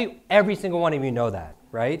 how do every single one of you know that,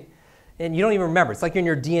 right? And you don't even remember. It's like in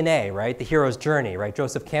your DNA, right? The hero's journey, right?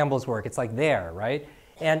 Joseph Campbell's work, it's like there, right?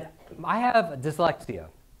 And I have dyslexia.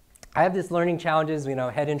 I have this learning challenges,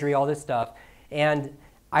 head injury, all this stuff. And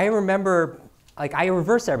I remember, like, I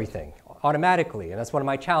reverse everything automatically, and that's one of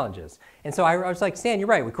my challenges. And so I was like, Stan, you're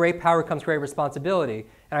right. With great power comes great responsibility.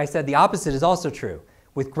 And I said the opposite is also true.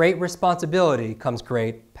 With great responsibility comes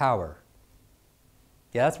great power.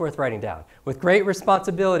 Yeah, that's worth writing down. With great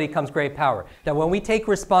responsibility comes great power. Now, when we take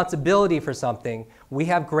responsibility for something, we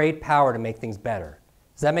have great power to make things better.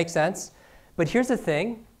 Does that make sense? But here's the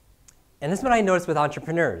thing, and this is what I noticed with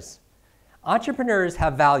entrepreneurs. Entrepreneurs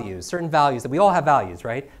have values, certain values, that we all have values,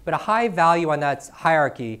 right? But a high value on that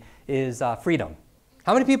hierarchy is freedom.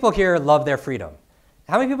 How many people here love their freedom?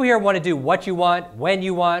 How many people here want to do what you want, when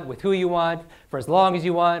you want, with who you want, for as long as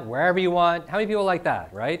you want, wherever you want? How many people like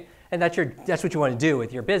that, right? And that's what you want to do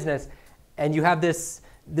with your business. And you have this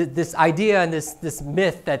idea and this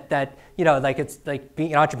myth that like it's like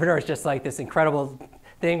being an entrepreneur is just like this incredible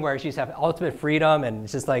thing where you just have ultimate freedom and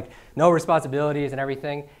it's just like no responsibilities and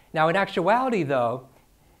everything. Now in actuality though,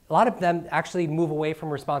 a lot of them actually move away from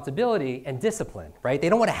responsibility and discipline, right? They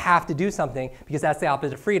don't want to have to do something because that's the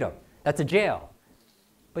opposite of freedom. That's a jail.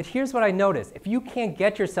 But here's what I noticed. If you can't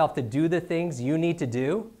get yourself to do the things you need to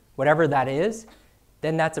do, whatever that is,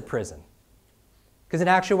 then that's a prison. Because in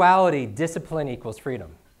actuality, discipline equals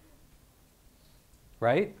freedom,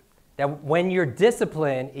 right? That when you're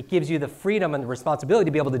disciplined, it gives you the freedom and the responsibility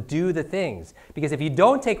to be able to do the things. Because if you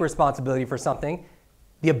don't take responsibility for something,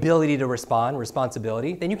 the ability to respond,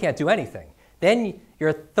 responsibility, then you can't do anything. Then you're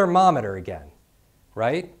a thermometer again,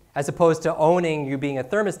 right? As opposed to owning you being a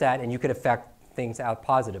thermostat and you could affect things out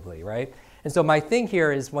positively, right? And so my thing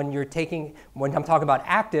here is when I'm talking about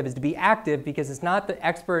active, is to be active because it's not the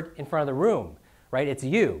expert in front of the room, right? It's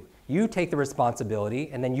you. You take the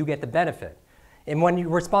responsibility and then you get the benefit. And when you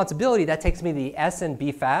responsibility, that takes me to the S and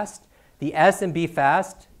B fast. The S and B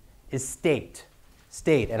fast is state.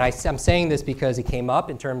 State. And I'm saying this because it came up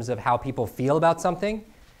in terms of how people feel about something.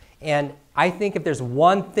 And I think if there's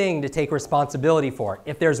one thing to take responsibility for,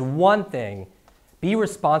 if there's one thing, be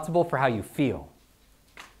responsible for how you feel.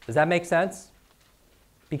 Does that make sense?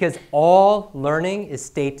 Because all learning is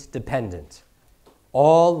state dependent.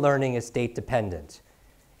 All learning is state dependent.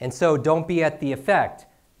 And so don't be at the effect.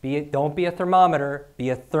 Don't be a thermometer, be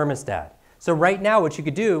a thermostat. So right now what you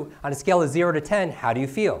could do on a scale of 0 to 10, how do you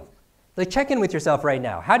feel? Like check in with yourself right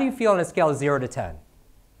now. How do you feel on a scale of 0 to 10?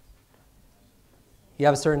 You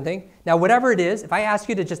have a certain thing? Now whatever it is, if I ask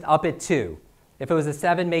you to just up it 2, if it was a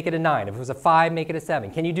 7, make it a 9. If it was a 5, make it a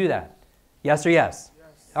 7. Can you do that? Yes or yes?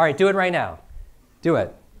 Yes. All right, do it right now. Do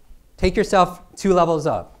it. Take yourself 2 levels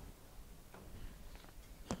up.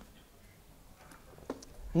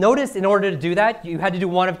 Notice in order to do that, you had to do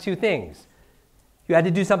one of 2 things. You had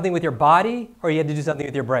to do something with your body or you had to do something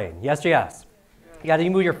with your brain. Yes or yes? You got to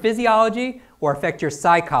move your physiology or affect your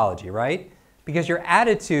psychology, right? Because your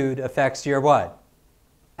attitude affects your what?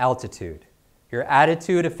 Altitude. Your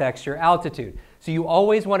attitude affects your altitude. So you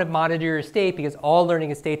always want to monitor your state because all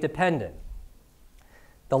learning is state dependent.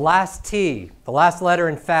 The last T, the last letter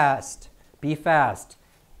in fast, be fast,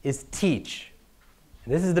 is teach.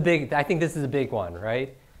 And this is the big, I think this is a big one,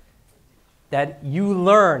 right? That you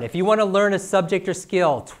learn, if you want to learn a subject or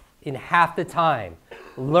skill in half the time,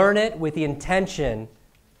 learn it with the intention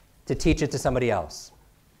to teach it to somebody else.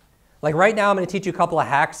 Like right now, I'm going to teach you a couple of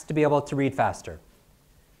hacks to be able to read faster.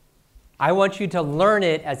 I want you to learn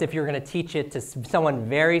it as if you're going to teach it to someone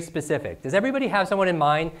very specific. Does everybody have someone in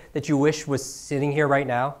mind that you wish was sitting here right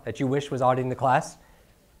now, that you wish was auditing the class?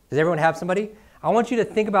 Does everyone have somebody? I want you to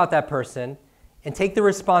think about that person and take the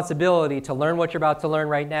responsibility to learn what you're about to learn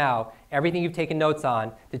right now, everything you've taken notes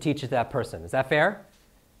on, to teach it to that person. Is that fair?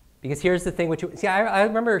 Because here's the thing. See, I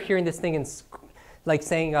remember hearing this thing like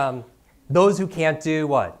saying, those who can't do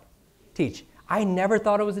what? Teach. I never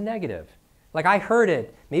thought it was a negative. Like I heard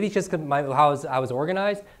it, maybe it's just because how I was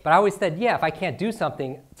organized, but I always said, yeah, if I can't do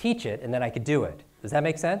something, teach it, and then I could do it. Does that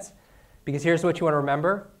make sense? Because here's what you want to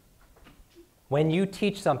remember. When you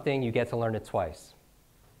teach something, you get to learn it twice.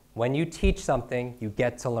 When you teach something, you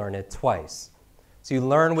get to learn it twice. So you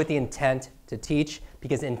learn with the intent to teach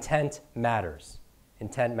because intent matters.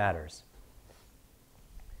 Intent matters.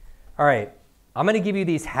 All right, I'm going to give you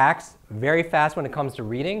these hacks very fast when it comes to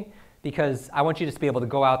reading because I want you to be able to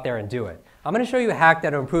go out there and do it. I'm going to show you a hack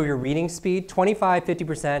that will improve your reading speed, 25,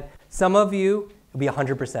 50%. Some of you, it'll be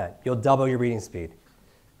 100%. You'll double your reading speed,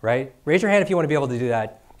 right? Raise your hand if you want to be able to do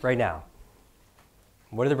that right now.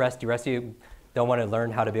 What are the rest? The rest of you don't want to learn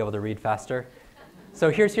how to be able to read faster? So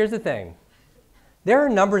here's the thing. There are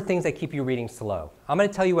a number of things that keep you reading slow. I'm going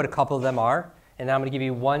to tell you what a couple of them are, and then I'm going to give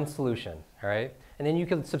you one solution, all right? And then you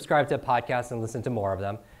can subscribe to a podcast and listen to more of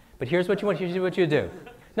them. But here's what you do.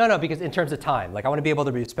 No, because in terms of time, like I want to be able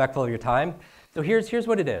to be respectful of your time. So here's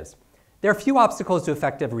what it is. There are a few obstacles to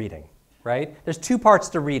effective reading, right? There's 2 parts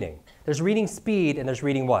to reading. There's reading speed and there's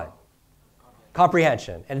reading what?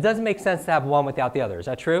 Comprehension. And it doesn't make sense to have one without the other. Is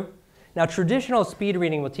that true? Now, traditional speed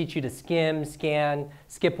reading will teach you to skim, scan,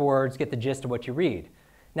 skip words, get the gist of what you read.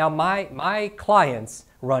 Now, my clients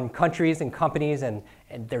run countries and companies and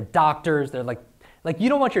they're doctors. They're like you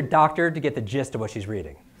don't want your doctor to get the gist of what she's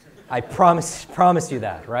reading. I promise you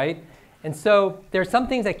that, right? And so there are some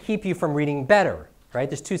things that keep you from reading better, right?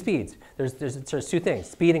 There's 2 speeds. There's 2 things,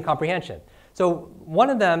 speed and comprehension. So one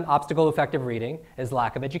of them, obstacle to effective reading, is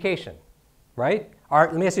lack of education, right?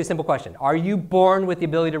 Let me ask you a simple question. Are you born with the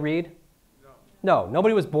ability to read? No.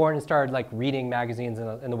 Nobody was born and started like reading magazines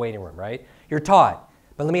in the waiting room, right? You're taught.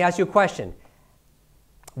 But let me ask you a question.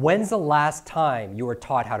 When's the last time you were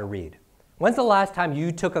taught how to read? When's the last time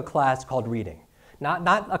you took a class called reading?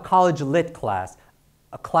 Not a college lit class,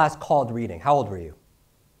 a class called reading. How old were you?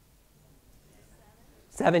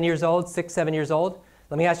 7 years old, 6, 7 years old?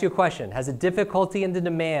 Let me ask you a question. Has the difficulty and the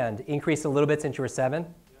demand increased a little bit since you were 7?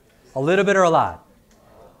 A little bit or a lot?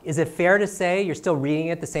 Is it fair to say you're still reading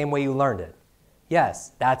it the same way you learned it?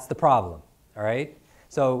 Yes, that's the problem, all right?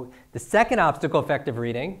 So the second obstacle of effective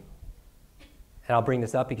reading, and I'll bring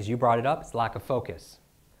this up because you brought it up, is lack of focus.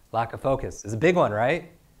 Lack of focus is a big one,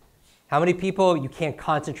 right? How many people you can't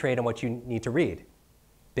concentrate on what you need to read?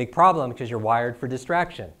 Big problem because you're wired for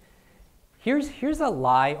distraction. Here's a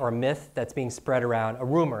lie or myth that's being spread around, a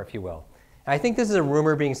rumor, if you will. And I think this is a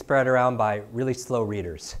rumor being spread around by really slow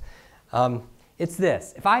readers. It's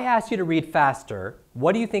this. If I ask you to read faster,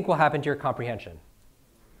 what do you think will happen to your comprehension?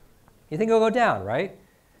 You think it'll go down, right?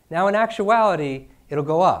 Now, in actuality, it'll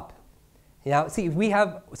go up. Now, see, we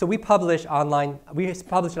publish an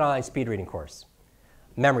online speed reading course,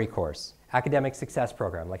 memory course, academic success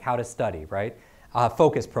program, like how to study, right?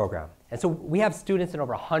 Focus program. And so we have students in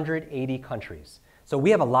over 180 countries. So we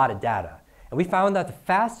have a lot of data. And we found that the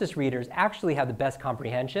fastest readers actually have the best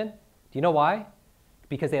comprehension. Do you know why?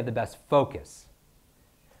 Because they have the best focus.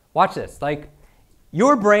 Watch this. Like,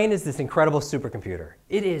 your brain is this incredible supercomputer.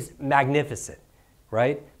 It is magnificent,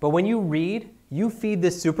 right? But when you read, you feed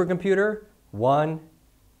this supercomputer one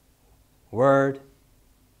word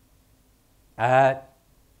at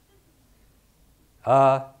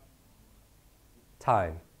a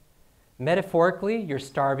time. Metaphorically, you're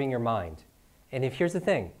starving your mind. And here's the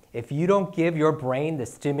thing. If you don't give your brain the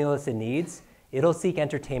stimulus it needs, it'll seek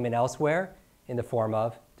entertainment elsewhere in the form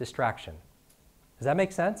of distraction. Does that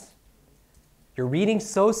make sense? You're reading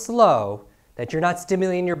so slow that you're not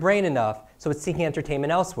stimulating your brain enough, so it's seeking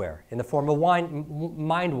entertainment elsewhere in the form of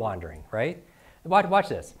mind wandering, right? Watch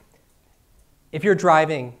this. If you're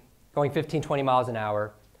driving, going 15, 20 miles an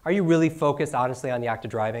hour, are you really focused, honestly, on the act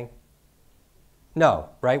of driving? No,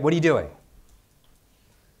 right? What are you doing?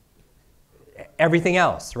 Everything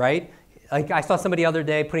else, right? Like, I saw somebody the other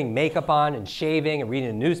day putting makeup on and shaving and reading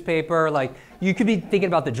a newspaper. Like, you could be thinking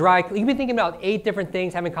about the you could be thinking about 8 different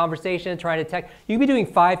things, having conversation, trying to text. You could be doing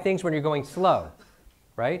 5 things when you're going slow,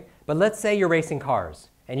 right? But let's say you're racing cars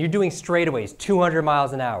and you're doing straightaways, 200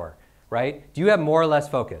 miles an hour, right? Do you have more or less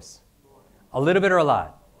focus? A little bit or a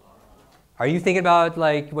lot? Are you thinking about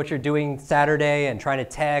like what you're doing Saturday and trying to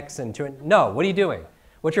text and no, what are you doing?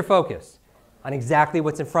 What's your focus? On exactly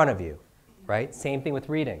what's in front of you, right? Same thing with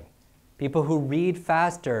reading. People who read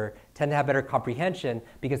faster tend to have better comprehension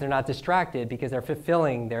because they're not distracted, because they're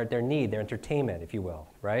fulfilling their need, their entertainment, if you will,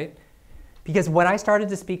 right? Because when I started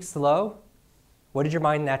to speak slow, what did your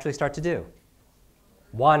mind naturally start to do?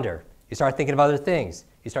 Wander. You start thinking of other things.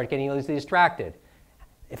 You start getting easily distracted.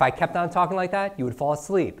 If I kept on talking like that, you would fall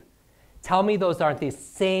asleep. Tell me those aren't the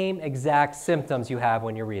same exact symptoms you have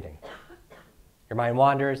when you're reading. Your mind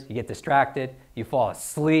wanders, you get distracted, you fall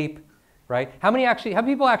asleep, right? How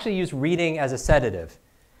people actually use reading as a sedative?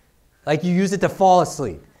 Like, you use it to fall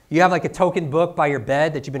asleep. You have like a token book by your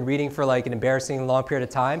bed that you've been reading for like an embarrassing long period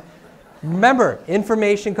of time. Remember,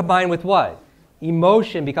 information combined with what?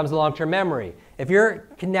 Emotion becomes a long-term memory. If you're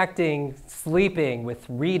connecting sleeping with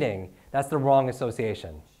reading, that's the wrong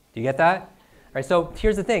association. Do you get that? All right, so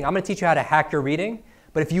here's the thing. I'm going to teach you how to hack your reading.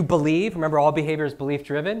 But if you believe, remember all behavior is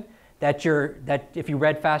belief-driven, that if you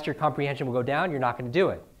read fast, your comprehension will go down, you're not going to do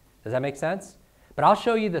it. Does that make sense? But I'll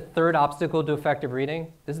show you the third obstacle to effective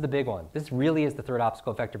reading. This is the big one. This really is the third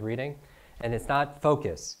obstacle to effective reading. And it's not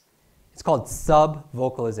focus. It's called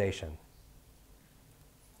sub-vocalization.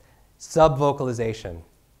 Sub-vocalization.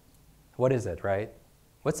 What is it, right?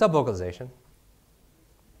 What's sub-vocalization?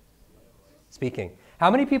 Speaking. How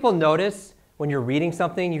many people notice when you're reading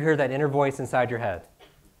something, you hear that inner voice inside your head?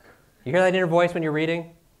 You hear that inner voice when you're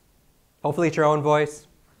reading? Hopefully it's your own voice.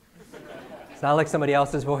 It's not like somebody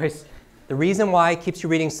else's voice. The reason why it keeps you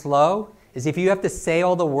reading slow is if you have to say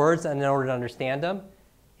all the words in order to understand them,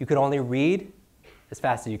 you could only read as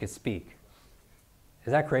fast as you could speak.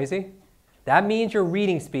 Is that crazy? That means your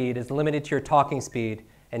reading speed is limited to your talking speed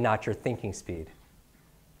and not your thinking speed.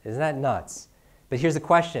 Isn't that nuts? But here's the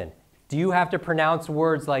question. Do you have to pronounce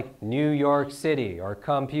words like New York City or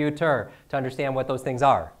computer to understand what those things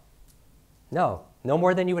are? No. No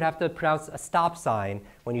more than you would have to pronounce a stop sign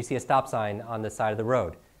when you see a stop sign on the side of the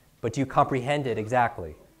road. But do you comprehend it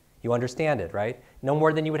exactly? You understand it, right? No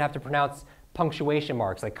more than you would have to pronounce punctuation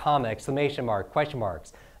marks like comma, exclamation mark, question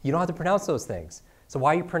marks. You don't have to pronounce those things. So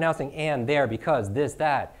why are you pronouncing and, there, because, this,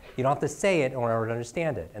 that? You don't have to say it in order to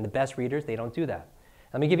understand it. And the best readers, they don't do that.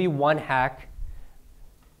 Let me give you one hack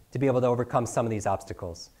to be able to overcome some of these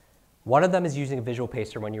obstacles. One of them is using a visual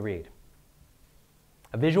pacer when you read.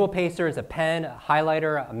 A visual pacer is a pen, a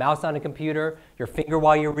highlighter, a mouse on a computer, your finger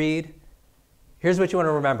while you read. Here's what you want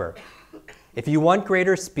to remember. If you want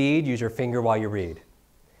greater speed, use your finger while you read.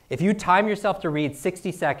 If you time yourself to read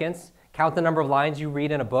 60 seconds, count the number of lines you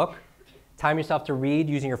read in a book, time yourself to read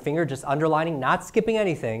using your finger, just underlining, not skipping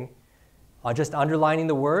anything, just underlining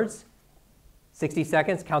the words, 60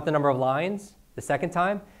 seconds, count the number of lines the second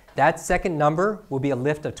time, that second number will be a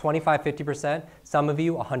lift of 25, 50%, some of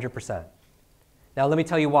you 100%. Now let me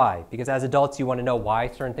tell you why, because as adults you want to know why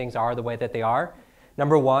certain things are the way that they are.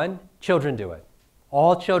 Number one, children do it.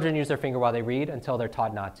 All children use their finger while they read until they're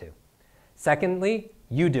taught not to. Secondly,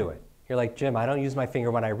 you do it. You're like, Jim, I don't use my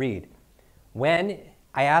finger when I read. When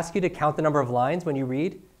I ask you to count the number of lines when you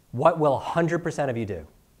read, what will 100% of you do?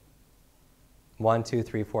 1, 2,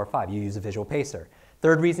 3, 4, 5. You use a visual pacer.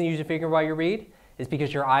 Third reason you use your finger while you read is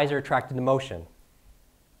because your eyes are attracted to motion,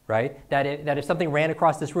 right? That if something ran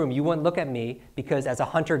across this room, you wouldn't look at me because as a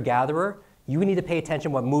hunter-gatherer, you need to pay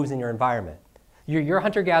attention to what moves in your environment. You're a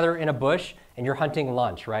hunter-gatherer in a bush and you're hunting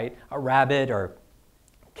lunch, right? A rabbit or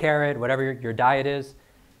carrot, whatever your diet is.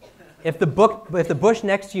 If the bush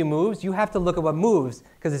next to you moves, you have to look at what moves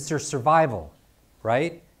because it's your survival,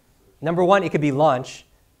 right? Number one, it could be lunch.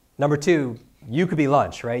 Number two, you could be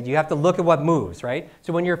lunch, right? You have to look at what moves, right?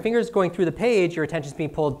 So when your finger's going through the page, your attention's being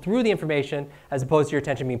pulled through the information as opposed to your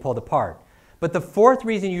attention being pulled apart. But the fourth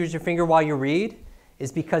reason you use your finger while you read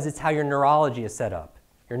is because it's how your neurology is set up,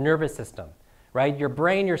 your nervous system, right? Your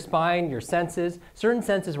brain, your spine, your senses, certain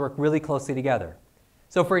senses work really closely together.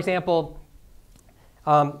 So for example,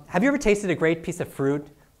 have you ever tasted a great piece of fruit?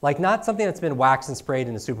 Like not something that's been waxed and sprayed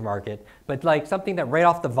in the supermarket, but like something that right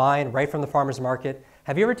off the vine, right from the farmer's market.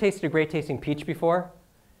 Have you ever tasted a great tasting peach before?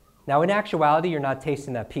 Now in actuality, you're not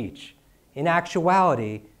tasting that peach. In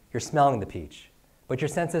actuality, you're smelling the peach. But your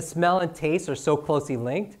sense of smell and taste are so closely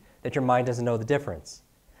linked that your mind doesn't know the difference.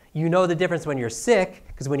 You know the difference when you're sick,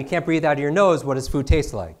 because when you can't breathe out of your nose, what does food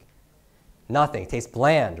taste like? Nothing. It tastes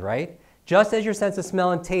bland, right? Just as your sense of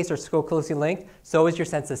smell and taste are so closely linked, so is your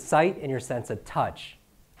sense of sight and your sense of touch.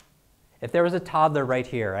 If there was a toddler right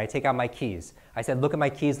here, and I take out my keys, I said, look at my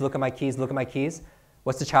keys, look at my keys, look at my keys,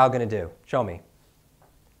 what's the child going to do? Show me.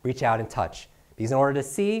 Reach out and touch. Because in order to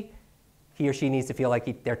see, he or she needs to feel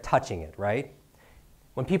like they're touching it, right?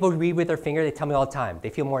 When people read with their finger, they tell me all the time, they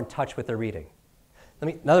feel more in touch with their reading.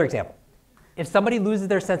 Another example. If somebody loses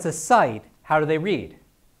their sense of sight, how do they read?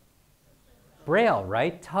 Braille,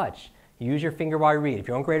 right? Touch. Use your finger while you read. If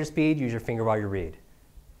you want greater speed, use your finger while you read.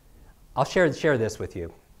 I'll share this with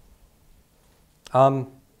you.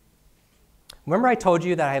 Remember I told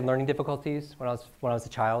you that I had learning difficulties when I was a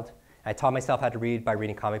child? I taught myself how to read by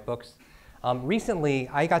reading comic books. Recently,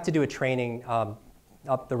 I got to do a training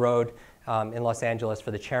up the road in Los Angeles for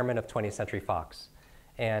the chairman of 20th Century Fox.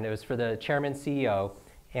 And it was for the chairman CEO.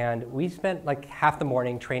 And we spent like half the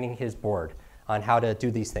morning training his board on how to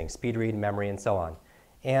do these things, speed read, memory, and so on.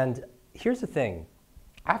 And here's the thing.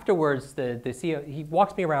 Afterwards, the CEO, he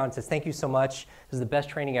walks me around and says, thank you so much. This is the best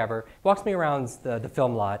training ever. He walks me around the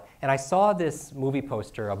film lot, and I saw this movie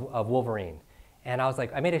poster of Wolverine. And I was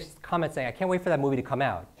like, I made a comment saying, I can't wait for that movie to come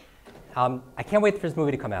out. I can't wait for this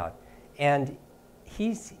movie to come out. And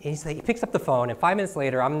he picks up the phone, and 5 minutes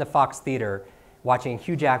later, I'm in the Fox Theater watching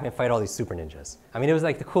Hugh Jackman fight all these super ninjas. I mean, it was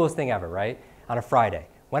like the coolest thing ever, right? On a Friday.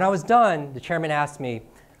 When I was done, the chairman asked me,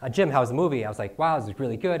 Jim, how was the movie? I was like, wow, this is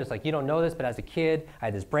really good. It's like, you don't know this, but as a kid, I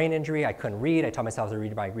had this brain injury. I couldn't read. I taught myself to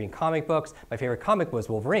read by reading comic books. My favorite comic was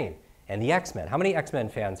Wolverine and the X-Men. How many X-Men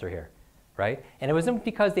fans are here, right? And it wasn't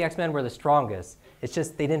because the X-Men were the strongest. It's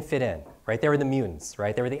just they didn't fit in, right? They were the mutants,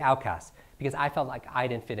 right? They were the outcasts because I felt like I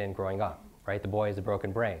didn't fit in growing up, right? The boy has a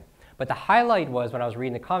broken brain. But the highlight was when I was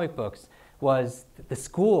reading the comic books was the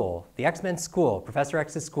school, the X-Men school, Professor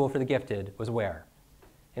X's school for the gifted was where?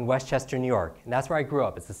 In Westchester, New York. And that's where I grew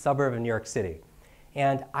up. It's a suburb of New York City.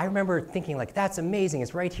 And I remember thinking, like, that's amazing.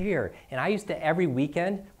 It's right here. And I used to, every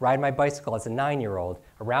weekend, ride my bicycle as a 9-year-old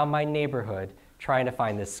around my neighborhood trying to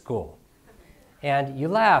find this school. And you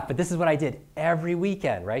laugh, but this is what I did every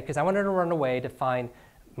weekend, right? Because I wanted to run away to find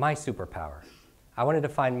my superpower. I wanted to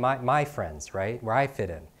find my friends, right, where I fit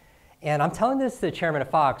in. And I'm telling this to the chairman of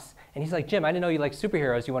Fox, and he's like, Jim, I didn't know you like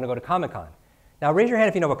superheroes. You want to go to Comic-Con. Now, raise your hand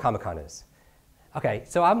if you know what Comic-Con is. Okay,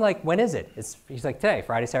 so I'm like, when is it? He's like, today,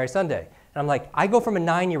 Friday, Saturday, Sunday. And I'm like, I go from a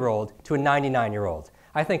 9-year-old to a 99-year-old.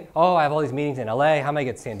 I think, oh, I have all these meetings in LA. How am I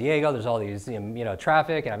get to San Diego? There's all these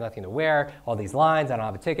traffic, and I have nothing to wear, all these lines. I don't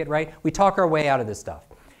have a ticket, right? We talk our way out of this stuff.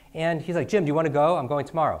 And he's like, Jim, do you want to go? I'm going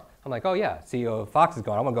tomorrow. I'm like, oh, yeah, CEO of Fox is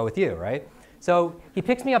going. I want to go with you, right? So he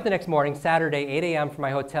picks me up the next morning, Saturday, 8 a.m. from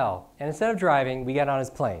my hotel. And instead of driving, we get on his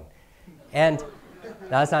plane. And no,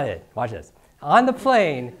 that's not it. Watch this. On the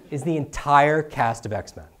plane is the entire cast of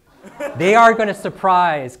X-Men. They are going to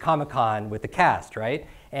surprise Comic-Con with the cast, right?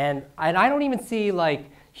 And I don't even see like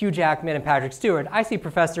Hugh Jackman and Patrick Stewart. I see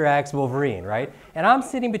Professor X, Wolverine, right? And I'm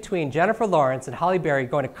sitting between Jennifer Lawrence and Halle Berry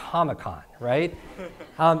going to Comic-Con, right?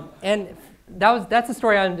 And that's a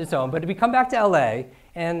story on its own. But we come back to LA,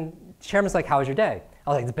 and Chairman's like, how was your day? I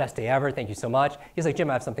was like, the best day ever, thank you so much. He's like, Jim,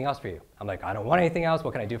 I have something else for you. I'm like, I don't want anything else,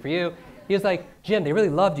 what can I do for you? He was like, Jim, they really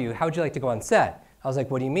loved you, how would you like to go on set? I was like,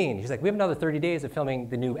 what do you mean? He's like, we have another 30 days of filming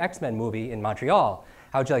the new X-Men movie in Montreal.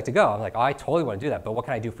 How would you like to go? I'm like, oh, I totally want to do that, but what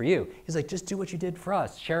can I do for you? He's like, just do what you did for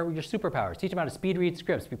us. Share your superpowers. Teach them how to speed read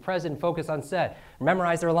scripts, be present, focus on set,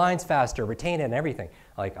 memorize their lines faster, retain it and everything.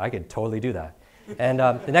 I'm like, I could totally do that. And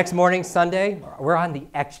the next morning, Sunday, we're on the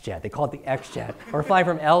X-Jet. They call it the X-Jet. We're flying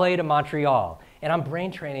from LA to Montreal. And I'm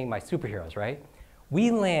brain training my superheroes, right?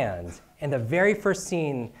 We land, and the very first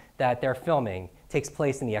scene that they're filming takes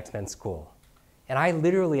place in the X-Men school. And I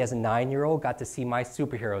literally, as a 9-year-old, got to see my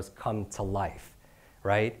superheroes come to life,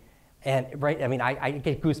 right? And right, I mean, I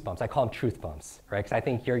get goosebumps. I call them truth bumps, right? Because I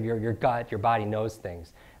think your gut, your body knows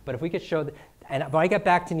things. But if we could show, and when I get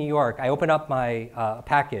back to New York, I open up my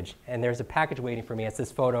package, and there's a package waiting for me. It's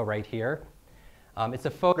this photo right here. It's a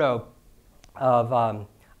photo of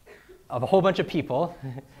a whole bunch of people.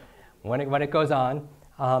 when it goes on,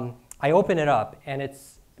 I open it up, and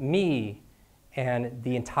it's me and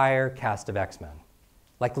the entire cast of X-Men.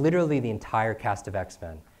 Like literally the entire cast of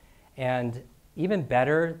X-Men. And even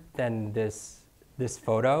better than this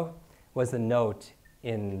photo was the note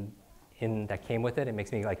that came with it. It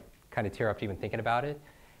makes me like kind of tear up even thinking about it.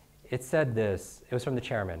 It said this, it was from the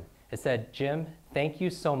chairman. It said, Jim, thank you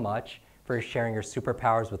so much for sharing your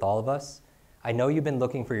superpowers with all of us. I know you've been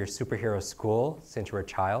looking for your superhero school since you were a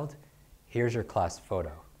child. Here's your class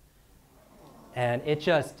photo. And it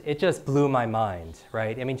just blew my mind,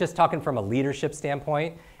 right? I mean, just talking from a leadership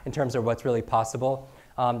standpoint in terms of what's really possible.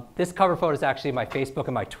 This cover photo is actually my Facebook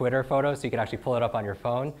and my Twitter photo, so you can actually pull it up on your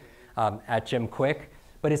phone at Jim Kwik.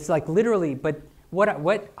 But it's like literally, but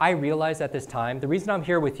what I realized at this time, the reason I'm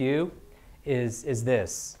here with you is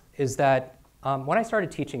that when I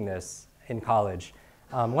started teaching this in college,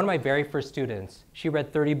 one of my very first students, she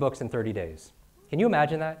read 30 books in 30 days. Can you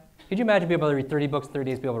imagine that? Could you imagine being able to read 30 books in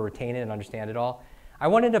 30 days, be able to retain it and understand it all? I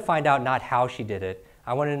wanted to find out not how she did it,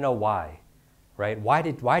 I wanted to know why, right?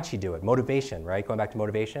 Why'd she do it? Motivation, right? Going back to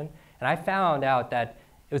motivation. And I found out that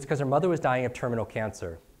it was because her mother was dying of terminal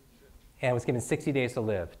cancer and was given 60 days to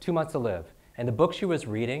live, 2 months to live. And the books she was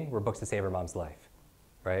reading were books to save her mom's life,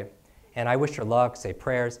 right? And I wished her luck, say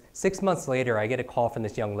prayers. 6 months later, I get a call from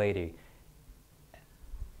this young lady.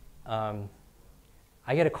 And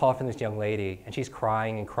she's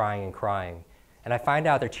crying and crying and crying. And I find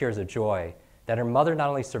out they're tears of joy, that her mother not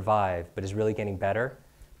only survived, but is really getting better.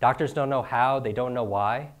 Doctors don't know how, they don't know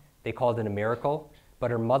why. They called it a miracle.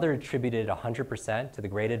 But her mother attributed 100% to the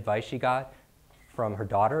great advice she got from her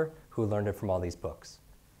daughter, who learned it from all these books.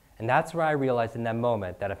 And that's where I realized in that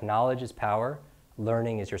moment that if knowledge is power,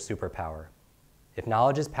 learning is your superpower. If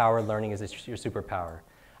knowledge is power, learning is your superpower.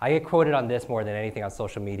 I get quoted on this more than anything on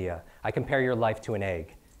social media. I compare your life to an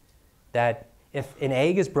egg. That if an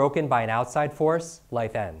egg is broken by an outside force,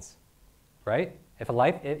 life ends, right? If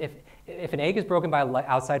an egg is broken by an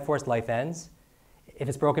outside force, life ends. If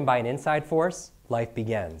it's broken by an inside force, life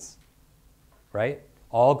begins, right?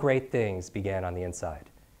 All great things began on the inside.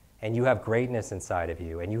 And you have greatness inside of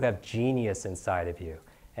you, and you have genius inside of you.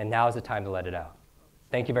 And now is the time to let it out.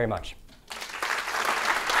 Thank you very much.